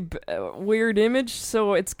pretty weird image,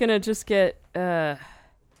 so it's gonna just get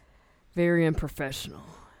very unprofessional.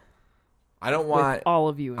 I don't want with all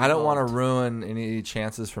of you. I don't want to involved. ruin any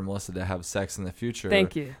chances for Melissa to have sex in the future.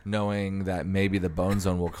 Thank you. Knowing that maybe the Bone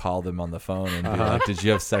Zone will call them on the phone and be like, "Did you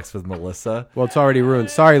have sex with Melissa?" Well, it's already ruined.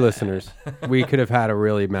 Sorry, listeners. We could have had a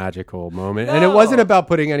really magical moment, and it wasn't about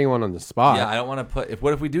putting anyone on the spot. Yeah, I don't want to put.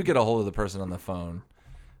 What if we do get a hold of the person on the phone,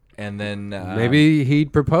 and then maybe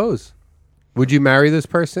he'd propose? Would you marry this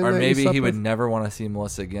person? or that you maybe slept he would with? never want to see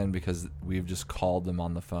Melissa again because we've just called them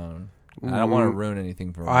on the phone. I don't want to ruin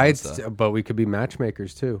anything for Melissa. But we could be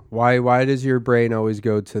matchmakers too. Why does your brain always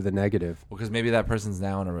go to the negative? Because maybe that person's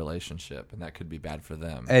now in a relationship, and that could be bad for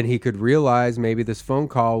them. And he could realize maybe this phone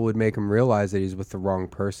call would make him realize that he's with the wrong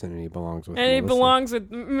person and he belongs with. And he Melissa. belongs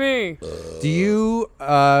with me. Do you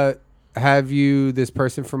have you this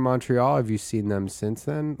person from Montreal? Have you seen them since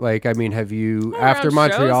then? Like, I mean, have you Well, after around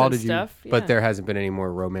shows Montreal? and Did you? stuff, But yeah. there hasn't been any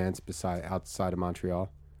more romance outside of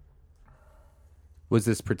Montreal. Was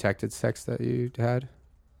this protected sex that you had?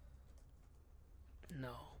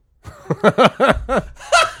 No.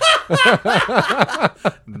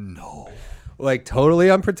 No. Like totally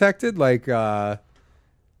unprotected? Like, or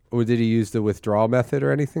did he use the withdrawal method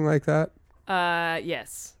or anything like that?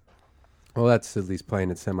 Yes. Well, that's at least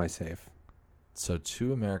playing it semi-safe. So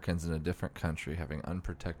 2 Americans in a different country having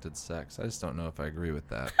unprotected sex. I just don't know if I agree with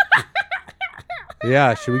that.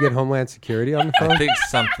 Yeah, should we get Homeland Security on the phone? I think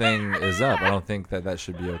something is up. I don't think that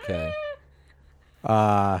should be okay.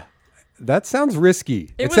 That sounds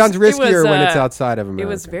risky. It was- sounds riskier was, when it's outside of America. It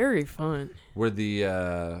was very fun. Were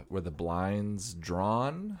the blinds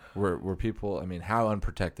drawn? Were people? I mean, how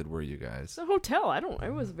unprotected were you guys? It's a hotel.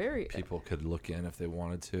 It was very. People could look in if they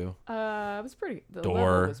wanted to. It was pretty. The level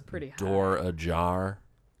Door was pretty high. door ajar.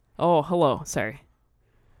 Oh, hello. Sorry.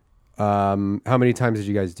 How many times did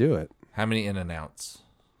you guys do it? How many in and outs?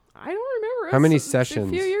 I don't remember. How many It's sessions?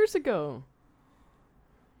 A few years ago.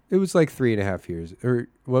 It was like 3.5 years. Or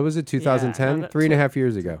what was it, 2010? no, that- 3.5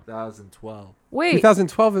 years ago. 2012. Wait.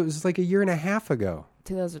 2012, it was like a year and a half ago.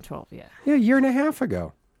 2012. Yeah. Yeah, a year and a half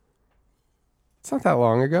ago. It's not that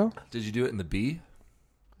long ago. Did you do it in the B?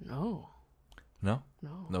 No. No.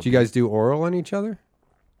 No. No. Did you guys do oral on each other?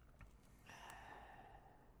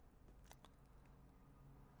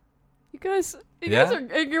 You guys Yeah?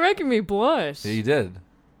 you're making me blush. Yeah, you did.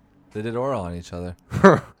 They did oral on each other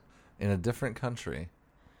in a different country.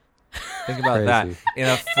 Think about that. Crazy. In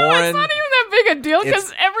a It's foreign. not even that big a deal because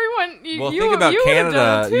It's- everyone. Well, you, think about you would've done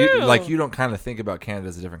Canada. it too. You don't kind of think about Canada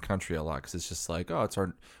as a different country a lot because it's just like, oh, it's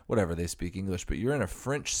our whatever they speak English, but you're in a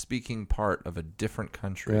French-speaking part of a different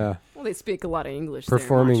country. Yeah. Well, they speak a lot of English. there in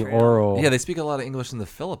Performing Montreal. oral. Yeah, they speak a lot of English in the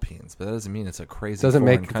Philippines, but that doesn't mean it's a crazy doesn't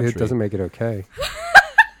foreign make country. it doesn't make it okay.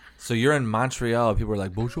 So you're in Montreal, people are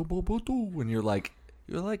like, "Bonjour, bonjour," and you're like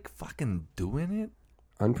fucking doing it.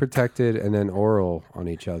 Unprotected and then oral on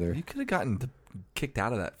each other. You could have gotten kicked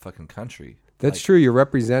out of that fucking country. That's true. You're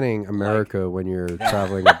representing America when you're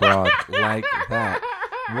traveling abroad. Like that.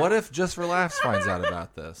 What if Just for Laughs finds out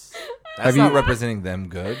about this? That's not representing them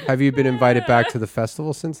good. Have you been invited back to the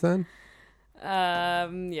festival since then?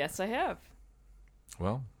 Yes, I have.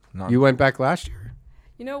 Well, you went back last year.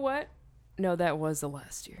 You know what? No, that was the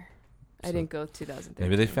last year. I didn't go 2013.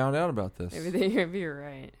 Maybe they found out about this. Maybe you're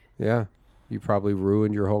right. Yeah. You probably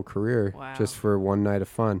ruined your whole career just for one night of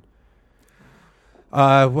fun.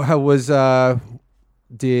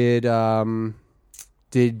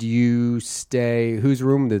 Did you stay? Whose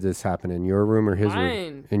room did this happen in? Your room or his room?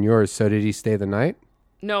 Mine. In yours. So did he stay the night?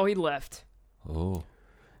 No, he left. Oh.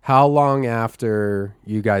 How long after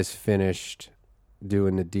you guys finished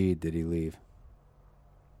doing the deed did he leave?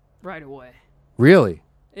 Right away. Really?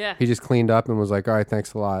 Yeah. He just cleaned up and was like, all right,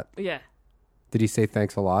 thanks a lot. Yeah. Did he say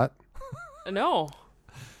thanks a lot? No.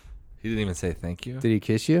 He didn't even say thank you? Did he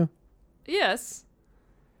kiss you? Yes.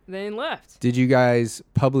 Then left. Did you guys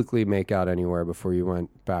publicly make out anywhere before you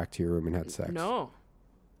went back to your room and had sex? No.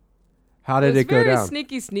 How did it go down?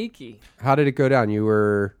 Sneaky. How did it go down?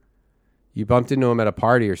 You bumped into him at a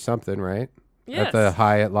party or something, right? Yes. At the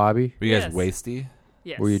Hyatt lobby? Were you guys wasty?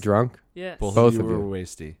 Yes. Were you drunk? Yes. Both of you you were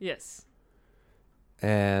wasty. Yes.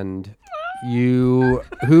 And who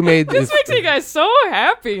made this? Makes you guys so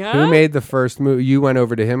happy, huh? Who made the first move? You went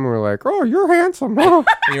over to him and were like, "Oh, you're handsome." Huh?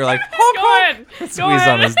 And you're like, "Honk, honk." Squeeze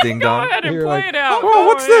on his ding dong. Go ahead and You're play like, it out. "Oh,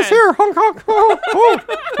 what's this here? Honk honk."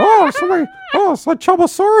 Oh, somebody. Oh, it's a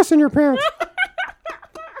Chubosaurus in your pants.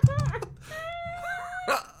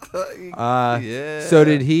 Yeah. So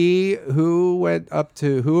did he? Who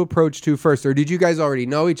approached who first, or did you guys already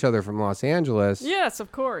know each other from Los Angeles? Yes,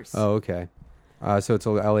 of course. Oh, okay. So it's a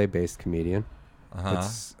LA-based comedian.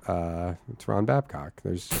 Uh-huh. It's Ron Babcock.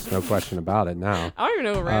 There's just no question about it now. I don't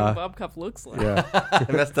even know what Ron Babcock looks like. Yeah, I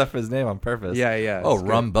messed up his name on purpose. yeah. Oh,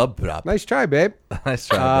 Rum Bub Bub. Nice try, babe. Nice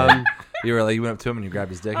try, babe. You went up to him and you grabbed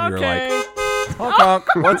his dick and you were like, Okay. honk honk,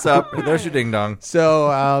 what's up? There's your ding dong. So,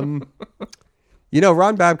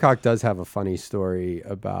 Ron Babcock does have a funny story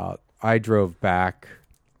about. I drove back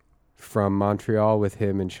from Montreal with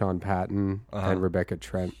him and Sean Patton and Rebecca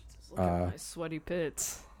Trent. My sweaty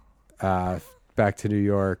pits. Back to New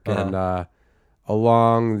York, and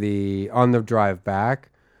on the drive back,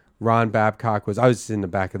 Ron Babcock I was in the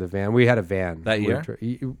back of the van. We had a van that year.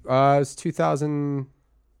 It was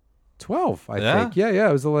 2012, I think. Yeah,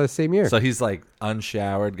 it was the same year. So he's like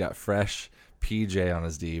unshowered, got fresh PJ on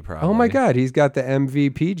his D. Probably. Oh my God, he's got the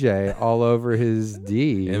MVPJ all over his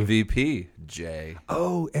D. MVP J.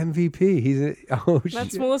 Oh, MVP.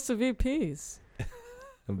 That's Melissa VP's.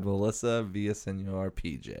 Melissa Villasenor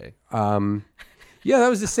PJ. Yeah, that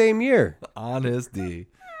was the same year. On his D.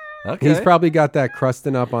 Okay. He's probably got that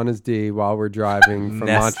crusting up on his D while we're driving from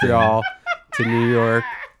Montreal to New York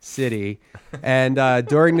City. And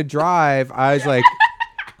during the drive, I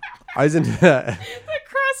was in The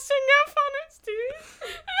crusting up on his D.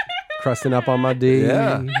 crusting up on my D.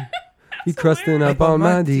 Yeah. You crusting up on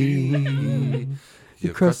my D.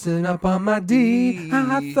 You crusting up on my D.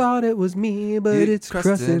 I thought it was me, but it's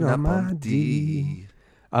crusting on my D.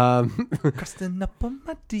 Crusting up on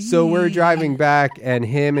my D. So we're driving back, and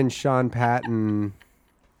him and Sean Patton.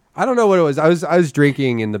 I don't know what it was. I was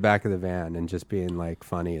drinking in the back of the van and just being like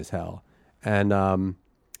funny as hell. And Ron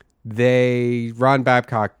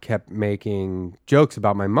Babcock kept making jokes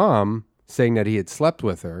about my mom, saying that he had slept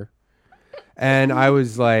with her. And I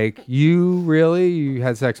was like, you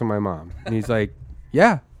had sex with my mom? And he's like,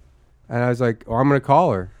 yeah. And I was like, I'm going to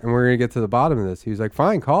call her and we're going to get to the bottom of this. He was like,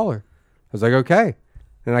 fine, call her. I was like, okay.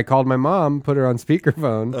 And I called my mom, put her on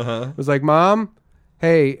speakerphone. I was like, Mom,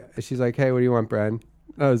 hey. She's like, hey, what do you want, Brad?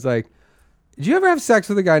 I was like, did you ever have sex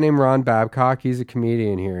with a guy named Ron Babcock? He's a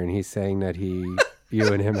comedian here, and he's saying that you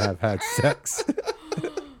and him have had sex.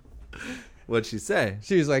 What'd she say?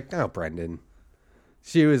 She was like, no, Brendan.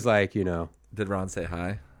 She was like, Did Ron say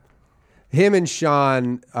hi? Him and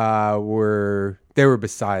Sean were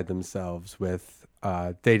beside themselves with...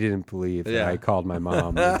 they didn't believe that I called my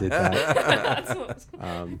mom and did that.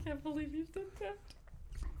 I can't believe you did that.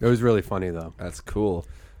 It was really funny, though. That's cool.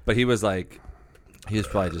 But he was probably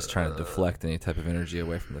just trying to deflect any type of energy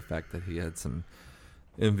away from the fact that he had some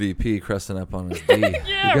MVP crusting up on his D.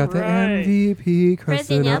 Yeah, you got the MVP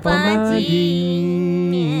crusting up on my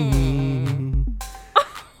D.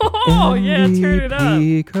 Oh, yeah, turn it up.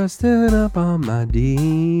 MVP crusting up on my D.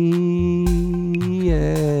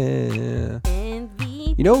 Yeah.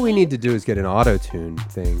 You know what we need to do is get an auto-tune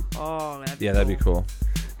thing. Oh, that'd be cool.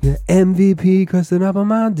 The MVP crusting up on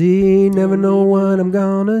my D. Never know when I'm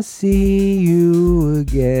gonna see you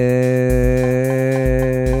again.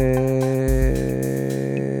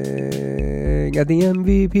 got the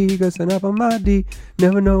MVP cussing up on my D.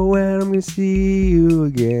 Never know when I'm gonna see you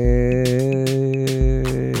again.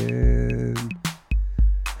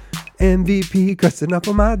 MVP cussing up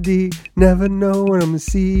on my D. Never know when I'm gonna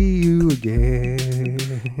see you again.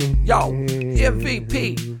 Yo,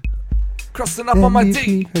 MVP. Crossing up on my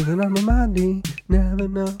D. Cussing up on my D. Never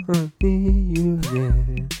know when I'm see you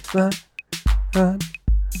again.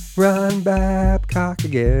 Run, Babcock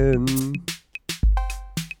again.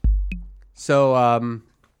 So, all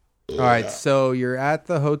right. So you're at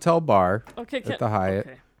the hotel bar at the Hyatt.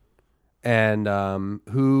 Okay. And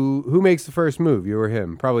who makes the first move? You or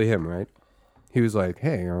him? Probably him, right? He was like,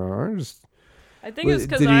 "Hey, I think it's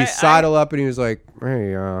because did he sidle up and he was like,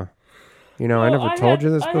 "Hey, I never told you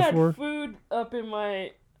this before." I had food up in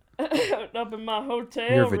my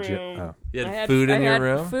hotel room. You had food in your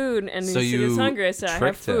room? I had food, and So he was you hungry. I said, "I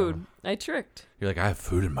have food." him. I tricked. You're like, I have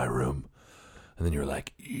food in my room. And then you're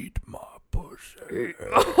like, eat my pussy.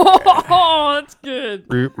 Oh, that's good.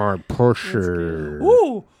 Eat my pussy.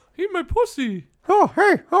 Ooh, eat my pussy. Oh,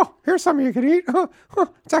 hey, here's something you can eat.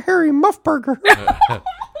 It's a hairy muff burger.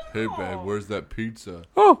 Hey, babe, where's that pizza?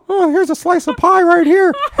 Oh, here's a slice of pie right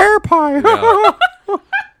here. Hair pie. Yeah.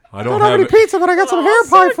 I don't have any pizza, but I got some hair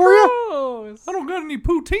pie for you. I don't got any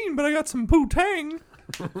poutine, but I got some poutang.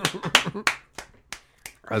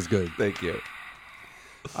 That's good. Thank you.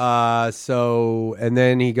 So, and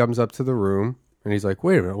then he comes up to the room, and he's like,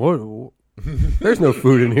 wait a minute. What? There's no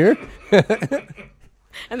food in here.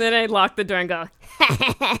 And then I lock the door and go,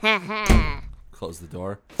 Close the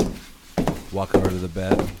door. Walk over to the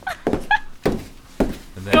bed.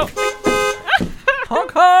 And then...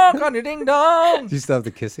 Honk, honk on your ding dong. Do you still have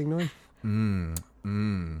the kissing noise?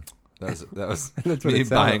 That was That's what me it sounded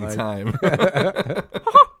buying like. time.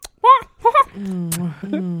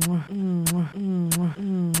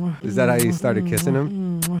 Is that how you started kissing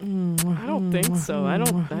him? I don't think so. I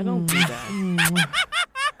don't do that.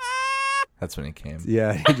 That's when he came.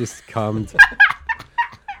 Yeah, he just cummed.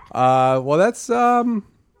 Well, that's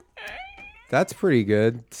pretty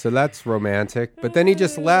good. So that's romantic. But then he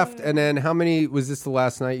just left. And then was this the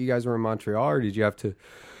last night you guys were in Montreal? Or did you have to,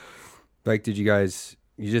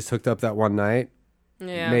 you just hooked up that one night?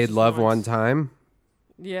 Yeah. Made just love once. one time?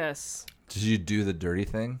 Yes. Did you do the dirty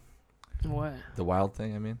thing? What? The wild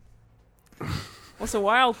thing, I mean? What's a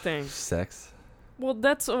wild thing? Sex? Well,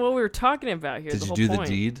 that's what we were talking about here. Did the you whole do point. the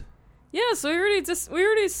deed? Yeah, so we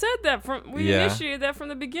already said that we initiated that from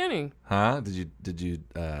the beginning. Huh? Did you do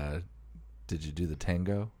the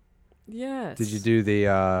tango? Yes. Did you do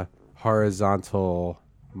the horizontal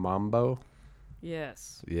mambo?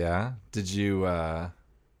 Yes. Yeah. Did you I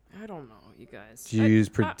don't know, you guys.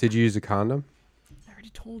 Did you use a condom? I already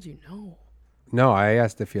told you no. No, I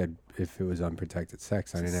asked if it was unprotected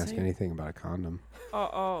sex. I didn't ask anything about a condom.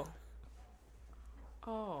 Oh.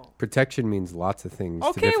 Protection means lots of things to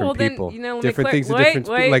Okay, different well people. then, different things to different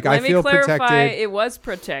people. Like I feel let me clarify, protected. it was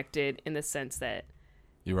protected in the sense that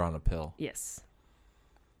You were on a pill. yes.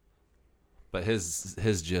 But his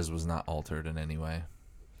jizz was not altered in any way.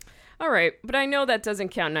 All right, but I know that doesn't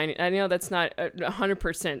count. I know that's not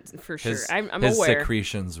 100% for sure. I'm his aware.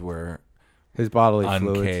 secretions were His bodily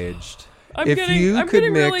fluids. uncaged. I'm if getting, you I'm could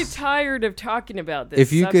getting really mix- tired of talking about this.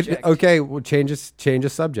 If you subject. could, okay, well, change a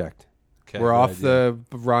subject. Okay, We're good off idea.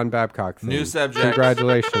 the Ron Babcock thing. New subject.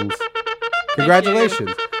 Congratulations.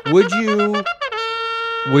 Congratulations.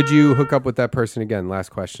 Would you hook up with that person again? Last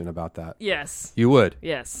question about that. Yes. You would.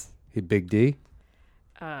 Yes. He Big D.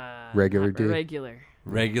 Regular not D? Regular.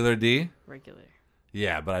 Regular D? Regular.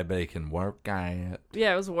 Yeah, but I bet he can work it.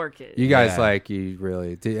 Yeah, it was work it. You guys Yeah. you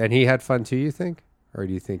really did, and he had fun too. You think, or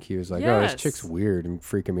do you think he was like, "Oh, this Yes. chick's weird and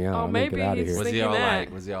freaking me out. Oh, I'm gonna get maybe out of he's here." Was he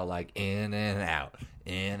thinking all that. like in and out,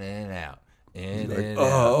 in and out, in Like, and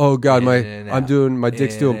out? oh God, in and my out,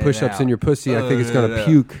 dick's in doing and push-ups in out. your pussy. I think it's gonna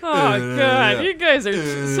puke. Oh God, you guys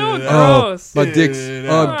are so Oh, gross. my dick's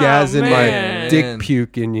I'm gassing my man. dick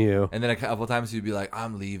puke in you. And then a couple times you'd be like,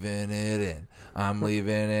 I'm leaving it in. I'm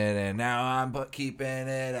leaving it in. Now I'm keeping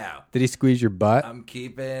it out. Did he squeeze your butt? I'm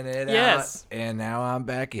keeping it Yes. out. And now I'm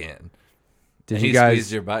back in. Did And you he guys?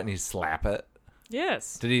 squeeze your butt and he slap it?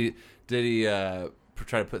 Yes. Did he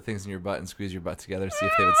try to put things in your butt and squeeze your butt together, see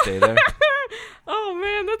if they would stay there? Oh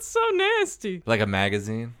man, that's so nasty. Like a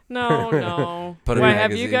magazine? No. Put a Why,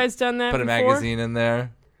 magazine. have you guys done that Put a before? magazine in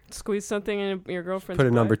there. Squeeze something in your girlfriend's Put a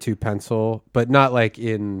butt? number 2 pencil, but not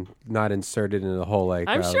inserted in the whole like.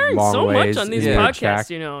 I'm sharing long so ways much on these in your podcasts, shack.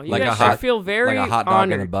 you know. You Like guys a hot- should feel very like a hot dog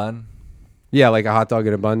honored. in a bun. Yeah, like a hot dog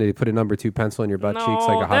in a bun. Did he put a number 2 pencil in your butt cheeks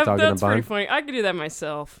like a hot dog in a that's bun? pretty funny. I could do that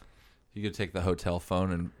myself. You could take the hotel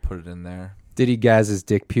phone and put it in there. Did he gaz his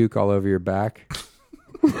dick puke all over your back?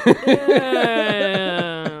 Yeah.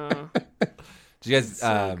 Did you guys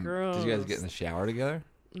So did you guys gross. get in the shower together?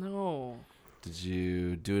 No. Did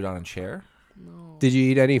you do it on a chair? No. Did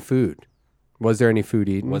you eat any food? Was there any food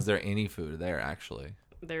eaten? Was there any food there actually?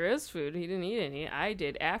 There is food. He didn't eat any. I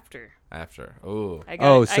did after. After. Oh. I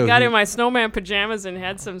got, so I got he- in my snowman pajamas and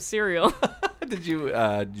had some cereal. Did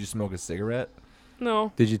you smoke a cigarette?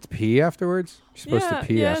 No. Did you pee afterwards? You're supposed Yeah, to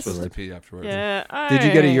pee yes. Supposed to afterwards. pee afterwards. Yeah. Did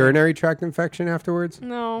you get a urinary tract infection afterwards?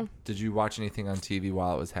 No. Did you watch anything on TV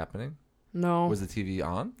while it was happening? No. Was the TV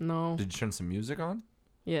on? No. Did you turn some music on?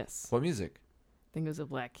 Yes. What music? I think it was the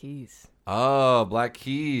Black Keys. Oh, Black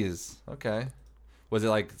Keys. Okay. Was it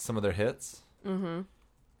like some of their hits? Mm-hmm.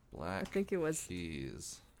 Black I think it was.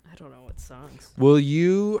 Keys. I don't know what songs. Will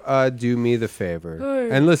you do me the favor? Hey.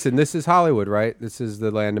 And listen, this is Hollywood, right? This is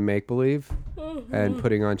the land of make-believe and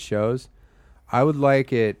putting on shows. I would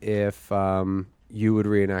like it if you would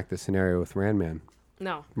reenact the scenario with Randman.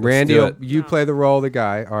 No. Randy, do it. you No. play the role of the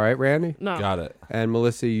guy. All right, Randy? No. Got it. And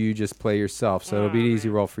Melissa, you just play yourself. So it'll be an easy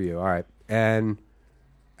role for you. All right. And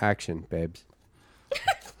action, babes.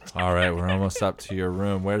 All right, we're almost up to your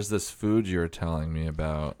room. Where's this food you were telling me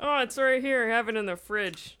about? Oh, it's right here. I have it in the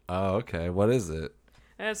fridge. Oh, okay. What is it?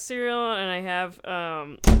 I have cereal and I have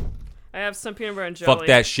some peanut butter and jelly. Fuck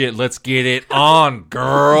that shit. Let's get it on,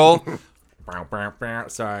 girl.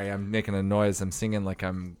 Sorry, I'm making a noise. I'm singing like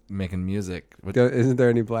I'm making music. Isn't there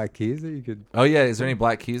any Black Keys that you could... Oh, yeah. Is there any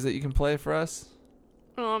Black Keys that you can play for us?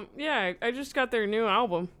 Yeah, I just got their new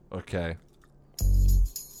album. Okay.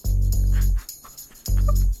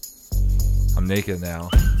 I'm naked now.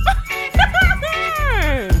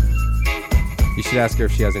 You should ask her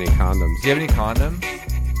if she has any condoms. Do you have any condoms?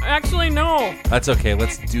 Actually, no. That's okay.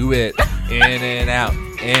 Let's do it. In and out.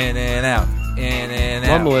 In and out. In and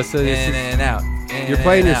Come on, out. Melissa, this In is- and out. You're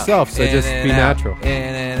playing yourself, so just be natural. In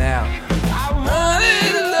and out. I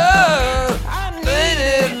wanted love. I'm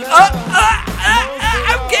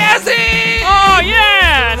gassing. Oh,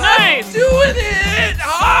 yeah. Nice. Doing it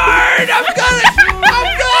hard. I'm gonna come.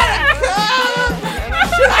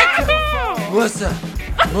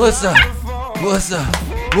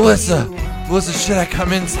 Melissa, should I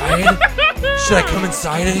come inside? Should I come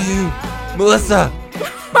inside of you? Melissa,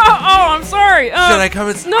 Oh, I'm sorry. should I come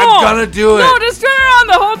inside? No. I'm gonna do it. No, just turn it on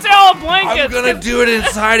the hotel blankets. I'm gonna do it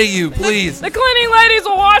inside of you, please. The cleaning ladies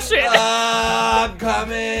will wash it. I'm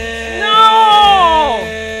coming. No.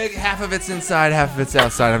 Half of it's inside, half of it's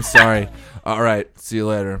outside. I'm sorry. All right. See you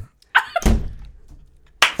later.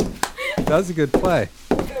 That was a good play.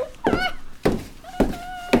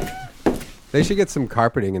 They should get some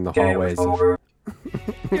carpeting in the hallways. Game over.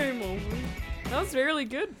 That was really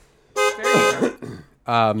good. Very good.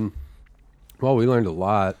 Well, we learned a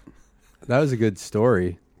lot. That was a good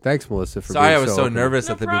story. Thanks, Melissa, for Sorry, being I was so open. nervous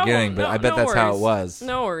No at the problem. beginning, but No- I bet no that's how it worries. was.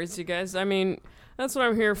 No worries, you guys. I mean, that's what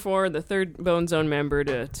I'm here for, the third Bone Zone member,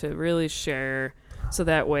 to really share, so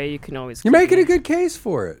that way you can always... You're keep making me- a good case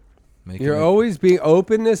for it. Making You're it- always being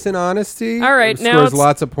openness and honesty. All right, now scores it's-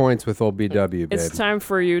 lots of points with old BW, babe. It's time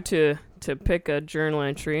for you to pick a journal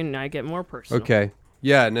entry, and I get more personal. Okay.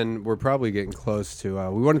 Yeah, and then we're probably getting close to...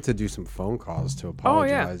 we wanted to do some phone calls to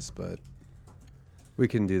apologize, but we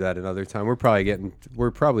can do that another time. We're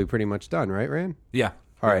probably pretty much done, right, Rand? Yeah.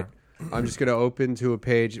 All right. I'm just going to open to a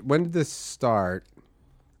page. When did this start?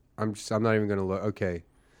 I'm not even going to look. Okay.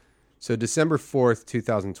 So December 4th,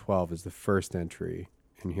 2012 is the first entry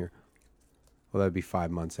in here. Well, that'd be 5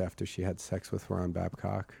 months after she had sex with Ron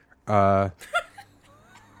Babcock.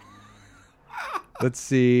 Let's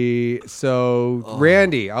see. So,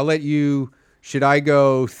 Randy, I'll let you... Should I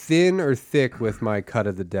go thin or thick with my cut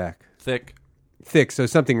of the deck? Thick. Thick, so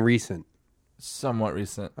something recent. Somewhat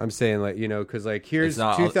recent. I'm saying, like, because, like, here's It's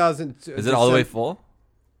not- 2000... Is it all the way full?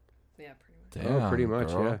 Yeah, pretty much. Damn, Oh, pretty much,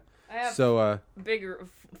 girl. yeah. I have So, bigger,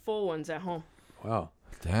 full ones at home. wow.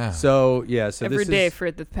 Damn. So, yeah, so Every this day is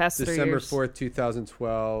for the past 3 December years. 4th,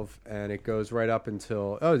 2012, and it goes right up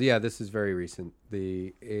until... Oh, yeah, this is very recent.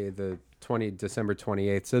 The December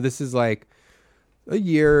 28th. So this is like a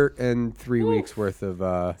year and 3 weeks worth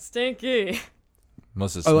of... Stinky.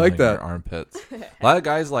 Most of I like smelling that. your armpits. A lot of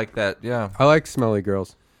guys like that. Yeah. I like smelly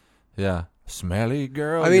girls. Yeah. Smelly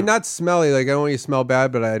girl. I mean, not smelly. Like, I don't want you to smell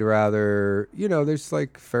bad, but I'd rather... there's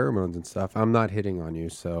like pheromones and stuff. I'm not hitting on you,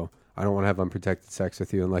 so I don't want to have unprotected sex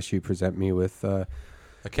with you unless you present me with...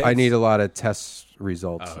 I need a lot of test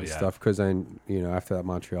results and stuff because after that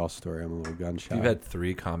Montreal story, I'm a little gun shy. You've had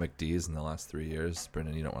 3 comic Ds in the last 3 years,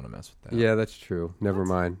 Brendan. You don't want to mess with that. Yeah, that's true. Never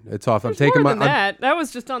mind. It's off. I'm There's taking more my... than that. That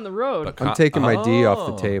was just on the road. But I'm taking my D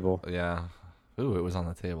off the table. Yeah. Ooh, it was on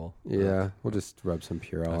the table. Yeah, we'll just rub some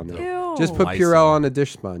Purell on it. Ew. Just put Lysol. Purell on a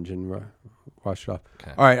dish sponge and wash it off.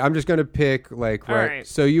 Okay. All right, I'm just gonna pick like All right. right.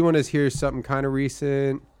 So you want to hear something kind of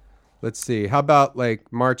recent? Let's see. How about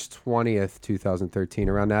like March 20th, 2013,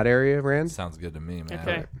 around that area, Rand? Sounds good to me, man.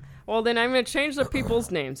 Okay. Well, then I'm going to change the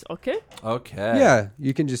people's names, okay? Okay. Yeah,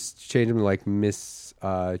 you can just change them to like Miss.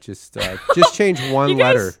 Just change one You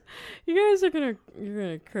guys- letter. You guys you're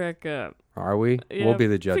gonna crack up. Are we? Yeah, We'll be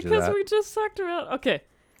the judge of because that. we just talked about. Okay.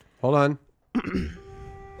 Hold on.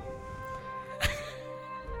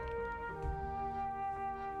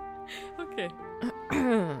 Okay.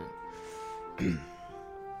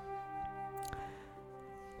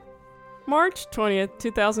 March 20th,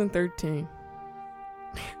 2013.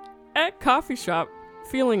 At coffee shop,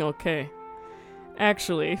 feeling okay.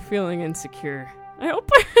 Actually, feeling insecure.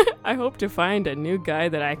 I hope to find a new guy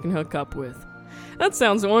that I can hook up with. That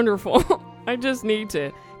sounds wonderful. I just need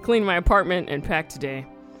to clean my apartment and pack today.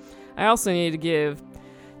 I also need to give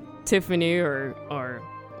Tiffany or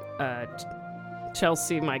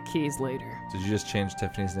Chelsea my keys later. Did you just change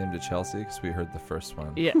Tiffany's name to Chelsea? Because we heard the first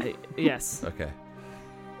one. Yeah. Yes. Okay.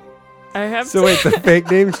 I have. So wait, the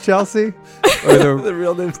fake name's Chelsea, or The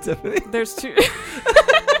real name's Tiffany. There's two.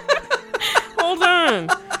 Hold on.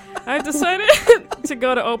 I decided to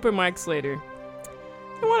go to open mics later.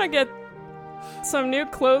 I want to get some new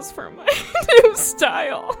clothes for my new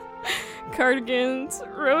style. Cardigans,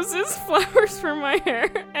 roses, flowers for my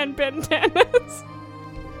hair, and bandanas.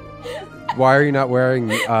 Why are you not wearing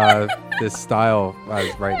this style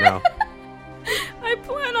right now? I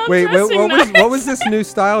plan on Wait, dressing nice. what was this new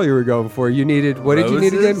style you were going for? You needed, what did you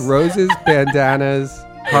need again? Roses, bandanas,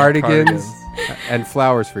 cardigans, and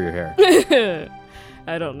flowers for your hair.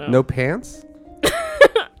 I don't know. No pants?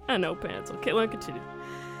 No pants. Okay, let me continue.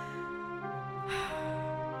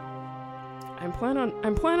 I'm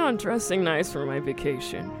plan on dressing nice for my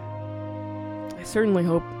vacation. I certainly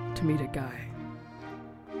hope to meet a guy.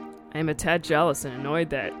 I am a tad jealous and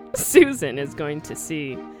annoyed that Susan is going to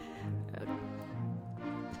see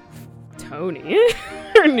Tony,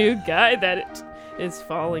 her new guy that is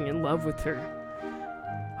falling in love with her.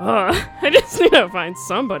 I just need to find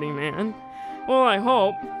somebody, man. Well, I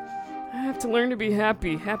hope. I have to learn to be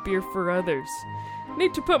happier for others. I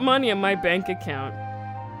need to put money in my bank account.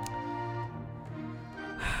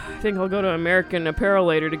 I think I'll go to American Apparel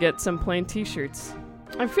later to get some plain t-shirts.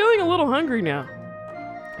 I'm feeling a little hungry now.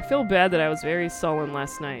 I feel bad that I was very sullen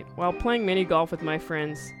last night while playing mini golf with my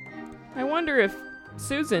friends. I wonder if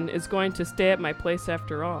Susan is going to stay at my place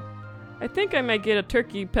after all. I think I might get a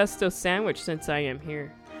turkey pesto sandwich since I am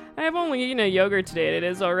here. I have only eaten a yogurt today and it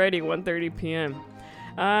is already 1:30 p.m.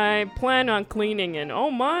 I plan on cleaning and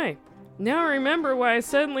oh my! Now I remember why I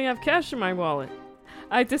suddenly have cash in my wallet.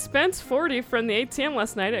 I dispensed 40 from the ATM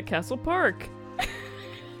last night at Castle Park.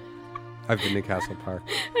 I've been to Castle Park.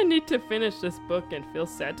 I need to finish this book and feel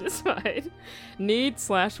satisfied.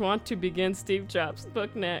 Need/want to begin Steve Jobs'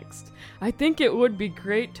 book next. I think it would be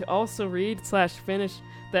great to also read/finish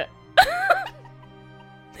the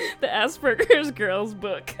the Asperger's Girls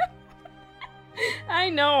book. I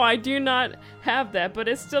know I do not have that, but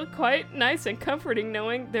it's still quite nice and comforting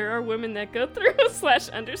knowing there are women that go through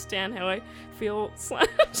 /understand how I feel /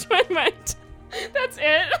 my mind. That's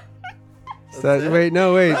it. Wait.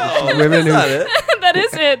 No, Women who. not it. That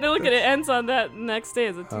is it. Look at it. Ends on that next day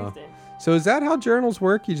is a Tuesday. So is that how journals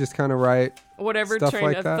work? You just kind of write Whatever stuff train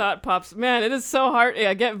like of that? thought pops. Man, it is so hard.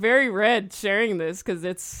 I get very red sharing this because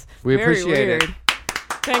it's We very appreciate it. weird.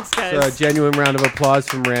 Thanks, guys. So a genuine round of applause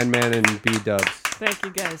from Randman and B-Dubs. Thank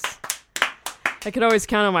you, guys. I could always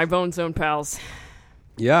count on my Bone Zone pals.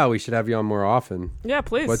 Yeah, we should have you on more often. Yeah,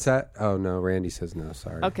 please. What's that? Oh, no, Randy says no,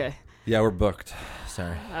 sorry. Okay. Yeah, we're booked.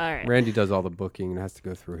 Sorry. All right. Randy does all the booking and it has to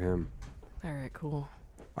go through him. All right, cool.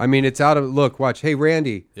 I mean, it's out of... Look, watch. Hey,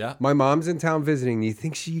 Randy. Yeah? My mom's in town visiting. Do you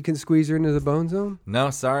think you can squeeze her into the Bone Zone?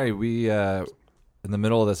 No, sorry. We in the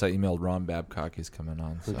middle of this, I emailed Ron Babcock. He's coming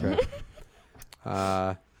on. So. Okay.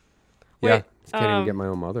 Yeah, Wait, can't even get my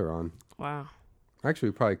own mother on. Wow. Actually,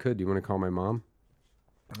 we probably could. Do you want to call my mom?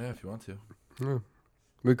 Yeah, if you want to. Yeah.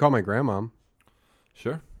 We could call my grandmom.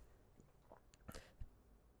 Sure.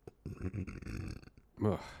 Ugh.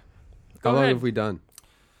 Go How long ahead. have we done?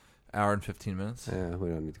 Hour and 15 minutes. Yeah, we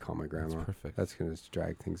don't need to call my grandma. That's perfect. That's going to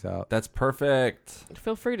drag things out. That's perfect.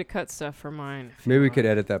 Feel free to cut stuff for mine. if you Maybe we want. could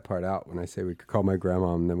edit that part out when I say we could call my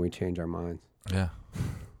grandma and then we change our minds. Yeah.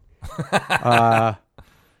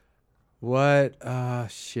 What?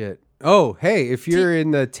 Shit. Oh, hey, if you're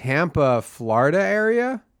in the Tampa, Florida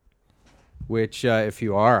area, which if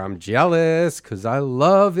you are, I'm jealous because I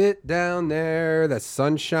love it down there. The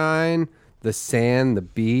sunshine, the sand, the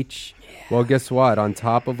beach. Yeah. Well, guess what? On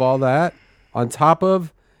top of all that, on top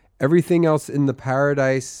of everything else in the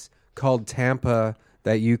Paradise called Tampa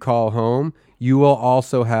that you call home, you will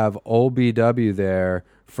also have Old BW there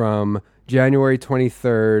from January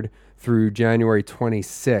 23rd through January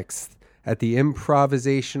 26th at the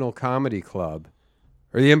Improvisational Comedy Club,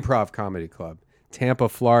 or the Improv Comedy Club, Tampa,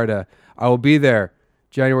 Florida. I will be there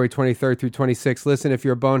January 23rd through 26th. Listen, if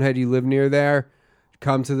you're a bonehead, you live near there,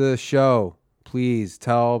 come to the show. Please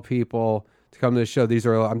tell people to come to the show.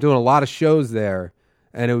 I'm doing a lot of shows there,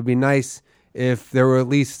 and it would be nice if there were at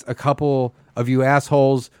least a couple of you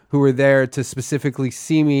assholes who were there to specifically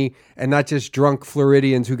see me and not just drunk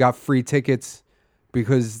Floridians who got free tickets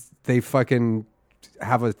because they fucking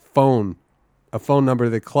have a phone number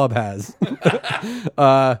the club has.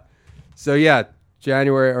 So yeah,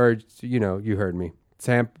 January, or you heard me.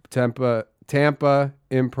 Tampa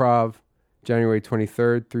Improv, January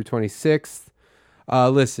 23rd through 26th.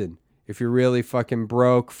 Listen, if you're really fucking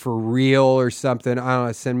broke for real or something, I don't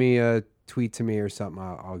know, send me a tweet to me or something.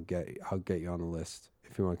 I'll get you on the list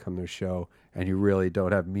if you want to come to a show and you really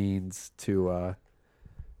don't have means to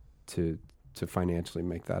financially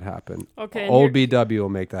make that happen. Okay. Old BW will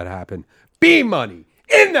make that happen. B Money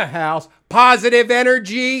in the house. Positive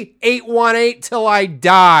energy. 818 till I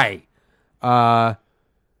die.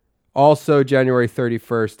 Also, January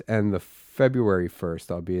 31st and the February 1st,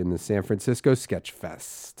 I'll be in the San Francisco Sketch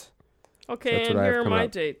Fest. Okay, and here are my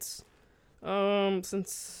dates.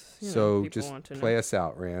 Since so people just want to play know. us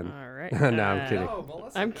out, Rand. All right. No, I'm kidding.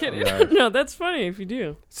 I'm kidding. Yeah. No, that's funny if you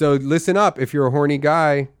do. So listen up. If you're a horny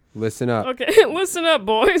guy, listen up. Okay, listen up,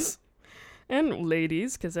 boys and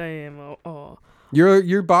ladies, because I am.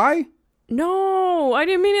 You're bi? No, I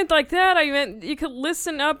didn't mean it like that. I meant you could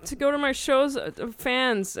listen up to go to my shows,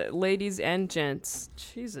 fans, ladies and gents.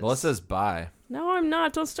 Jesus. Melissa's bi. No, I'm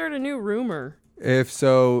not. Don't start a new rumor. If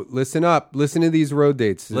so, listen up. Listen to these road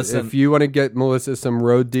dates. Listen. If you want to get Melissa some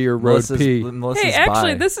road D or road P. Melissa's Hey,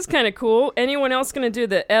 actually, bi. this is kind of cool. Anyone else going to do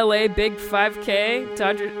the LA Big 5K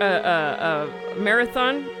Dodger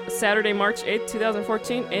marathon Saturday, March 8th,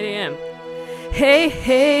 2014, 8 a.m.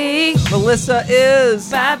 Hey, Melissa is.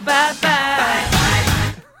 bye, bye,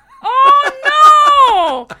 bye.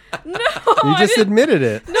 Oh, no! No! You just admitted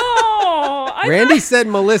it. No! Randy said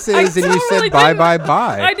Melissa is, and you totally said bye, didn't- bye,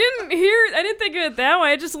 bye. I didn't think of it that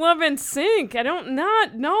way. I just love NSYNC. I don't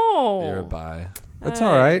not know. You're bi. That's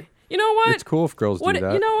all right. You know what? It's cool if girls do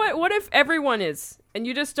that. You know what? What if everyone is, and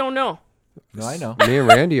you just don't know? No, I know. Me and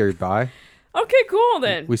Randy are bi. Okay, cool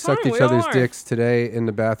then. We sucked Fine, each we all other's are. dicks today in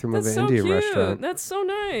the bathroom That's of so an Indian cute. restaurant. That's so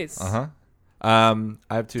nice. I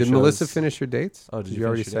have two Did shows. Melissa finish her dates? Oh, did you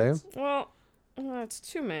already finish your say dates? them? Well, it's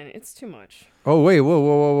too many. It's too much. Oh, wait.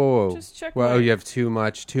 Whoa. Just check Well, my- you have too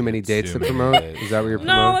many dates too to many promote? dates. Is that what you're No,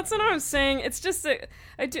 promoting? that's not what I'm saying. It's just that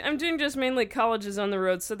I'm doing just mainly colleges on the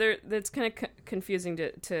road, so it's kind of confusing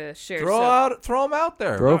to share. Throw them out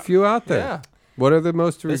there. Throw a few out there. Yeah. What are the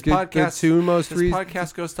most This the two most this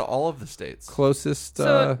podcast goes to all of the states. closest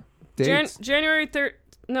So, dates? January 3rd.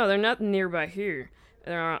 No, they're not nearby here.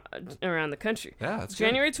 They're around the country. Yeah, that's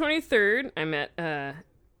January 23rd, I'm at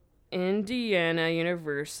Indiana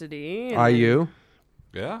University. IU?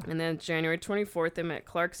 Yeah. And then January 24th, I'm at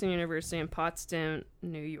Clarkson University in Potsdam,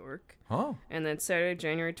 New York. Oh. And then Saturday,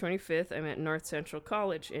 January 25th, I'm at North Central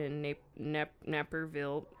College in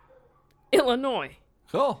Naperville, Illinois.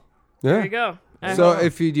 Cool. Yeah. There you go. So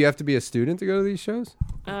do you have to be a student to go to these shows?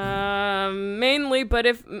 Mainly, but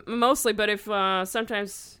mostly, but if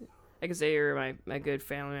sometimes I could say you're my good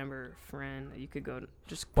family member, or friend, you could go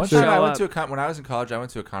just One show time I went up. to when I was in college, I went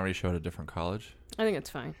to a comedy show at a different college. I think it's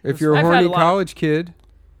fine. If you're a I've had horny a lot- college kid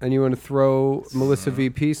and you want to throw Melissa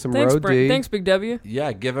VP some Thanks, road D, Thanks, Big W.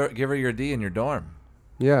 Yeah, give her your D in your dorm.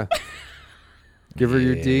 yeah, give her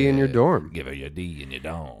your D in your dorm Give her your D in your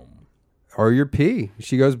dorm. or your P.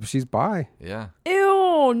 She's bi. Yeah.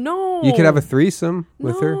 Ew, no. You could have a threesome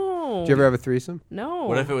with her. No. Did you ever have a threesome? No.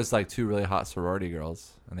 What if it was like two really hot sorority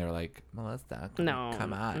girls and they were like, Melissa, No,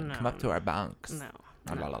 come on, no. come up to our bunks. No.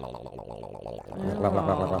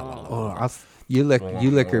 Oh, you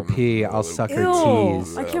lick her pee. I'll suck her Ew.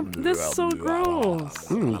 tease. I can't. This is so gross.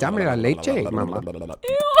 Dame la leche, mama.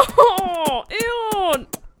 Ew. Ew.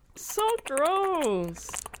 So gross.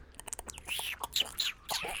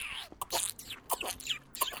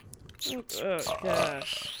 Oh,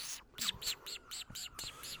 gosh.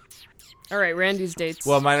 All right, Randy's dates.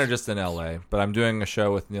 Well, mine are just in LA, but I'm doing a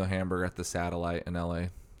show with Neil Hamburg at the Satellite in LA,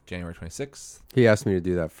 January 26th. He asked me to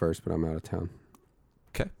do that first, but I'm out of town.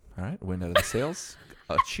 Okay. All right. Win out of the sales.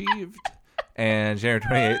 Achieved. And January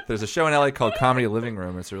 28th, there's a show in LA called Comedy Living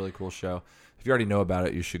Room. It's a really cool show. If you already know about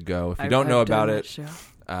it, you should go. If you don't know about it,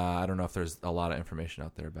 I don't know if there's a lot of information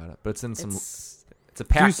out there about it, but it's in some. It's a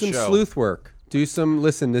packed Do some show. sleuth work. Do some.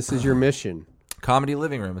 Listen, this is your mission. Comedy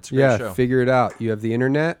Living Room. It's a great show. Figure it out. You have the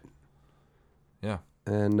internet. Yeah.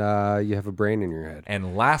 And you have a brain in your head.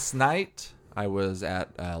 And last night, I was at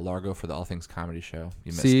Largo for the All Things Comedy Show.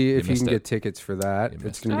 See if you can get tickets for that.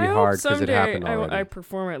 It's going to be hard because it happened already. I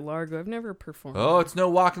perform at Largo. I've never performed. Oh, it's no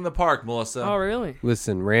walk in the park, Melissa. Oh, really?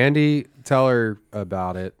 Listen, Randy, tell her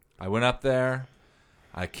about it. I went up there.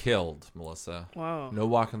 I killed, Melissa. Wow. No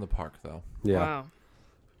walk in the park, though. Yeah. Wow.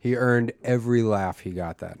 He earned every laugh he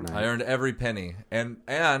got that night. I earned every penny. And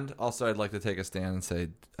also, I'd like to take a stand and say,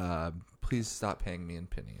 please stop paying me in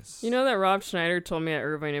pennies. You know that Rob Schneider told me at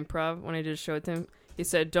Irvine Improv when I did a show with him? He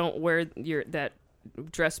said, don't wear that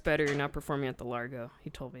dress better. You're not performing at the Largo. He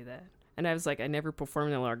told me that. And I was like, I never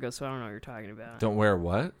performed at the Largo, so I don't know what you're talking about. Don't wear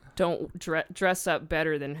what? Don't dress up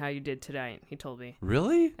better than how you did tonight, he told me.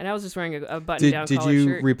 Really? And I was just wearing a button-down Did collared you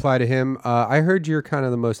shirt. reply to him? I heard you're kind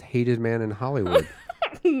of the most hated man in Hollywood.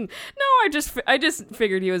 No, I just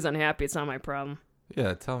figured he was unhappy. It's not my problem.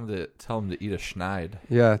 Yeah, tell him to eat a schneid.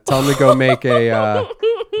 Yeah, tell him to go make a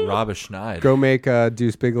Rob a schneid. Go make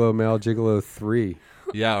Deuce Bigalow Male Gigolo 3.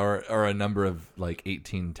 Yeah, or a number of like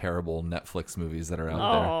 18 terrible Netflix movies that are out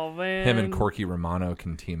there. Oh man, him and Corky Romano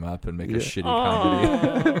can team up and make a shitty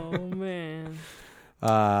comedy. Oh man.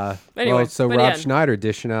 Anyway, so Rob Schneider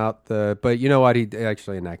dishing out but you know what? He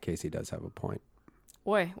actually, in that case, he does have a point.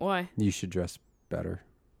 Why? You should dress better.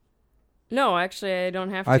 No, actually, I don't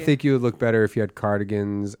have to. I think you would look better if you had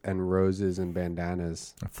cardigans and roses and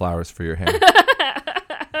bandanas. Flowers for your hair.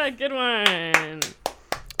 Good one.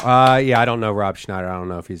 Yeah, I don't know Rob Schneider. I don't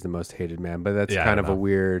know if he's the most hated man, but that's kind of a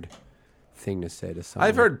weird thing to say to someone.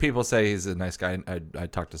 I've heard people say he's a nice guy. I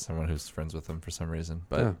talked to someone who's friends with him for some reason,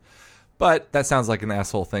 but that sounds like an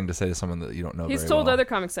asshole thing to say to someone that you don't know. He's very told well. other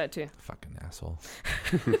comics that too. Fucking asshole.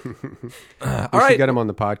 All right, get him on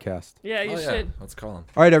the podcast. Yeah, you should. Yeah. Let's call him.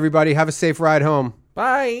 All right, everybody, have a safe ride home.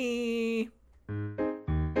 Bye.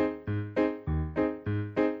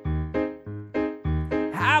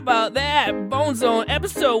 How about that? Bone Zone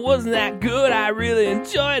episode wasn't that good. I really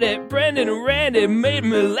enjoyed it. Brendan and Randy made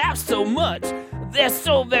me laugh so much. They're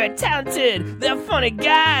so very talented. They're funny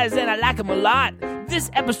guys, and I like them a lot. This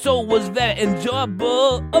episode was very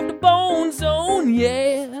enjoyable of the Bone Zone,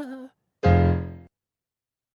 yeah.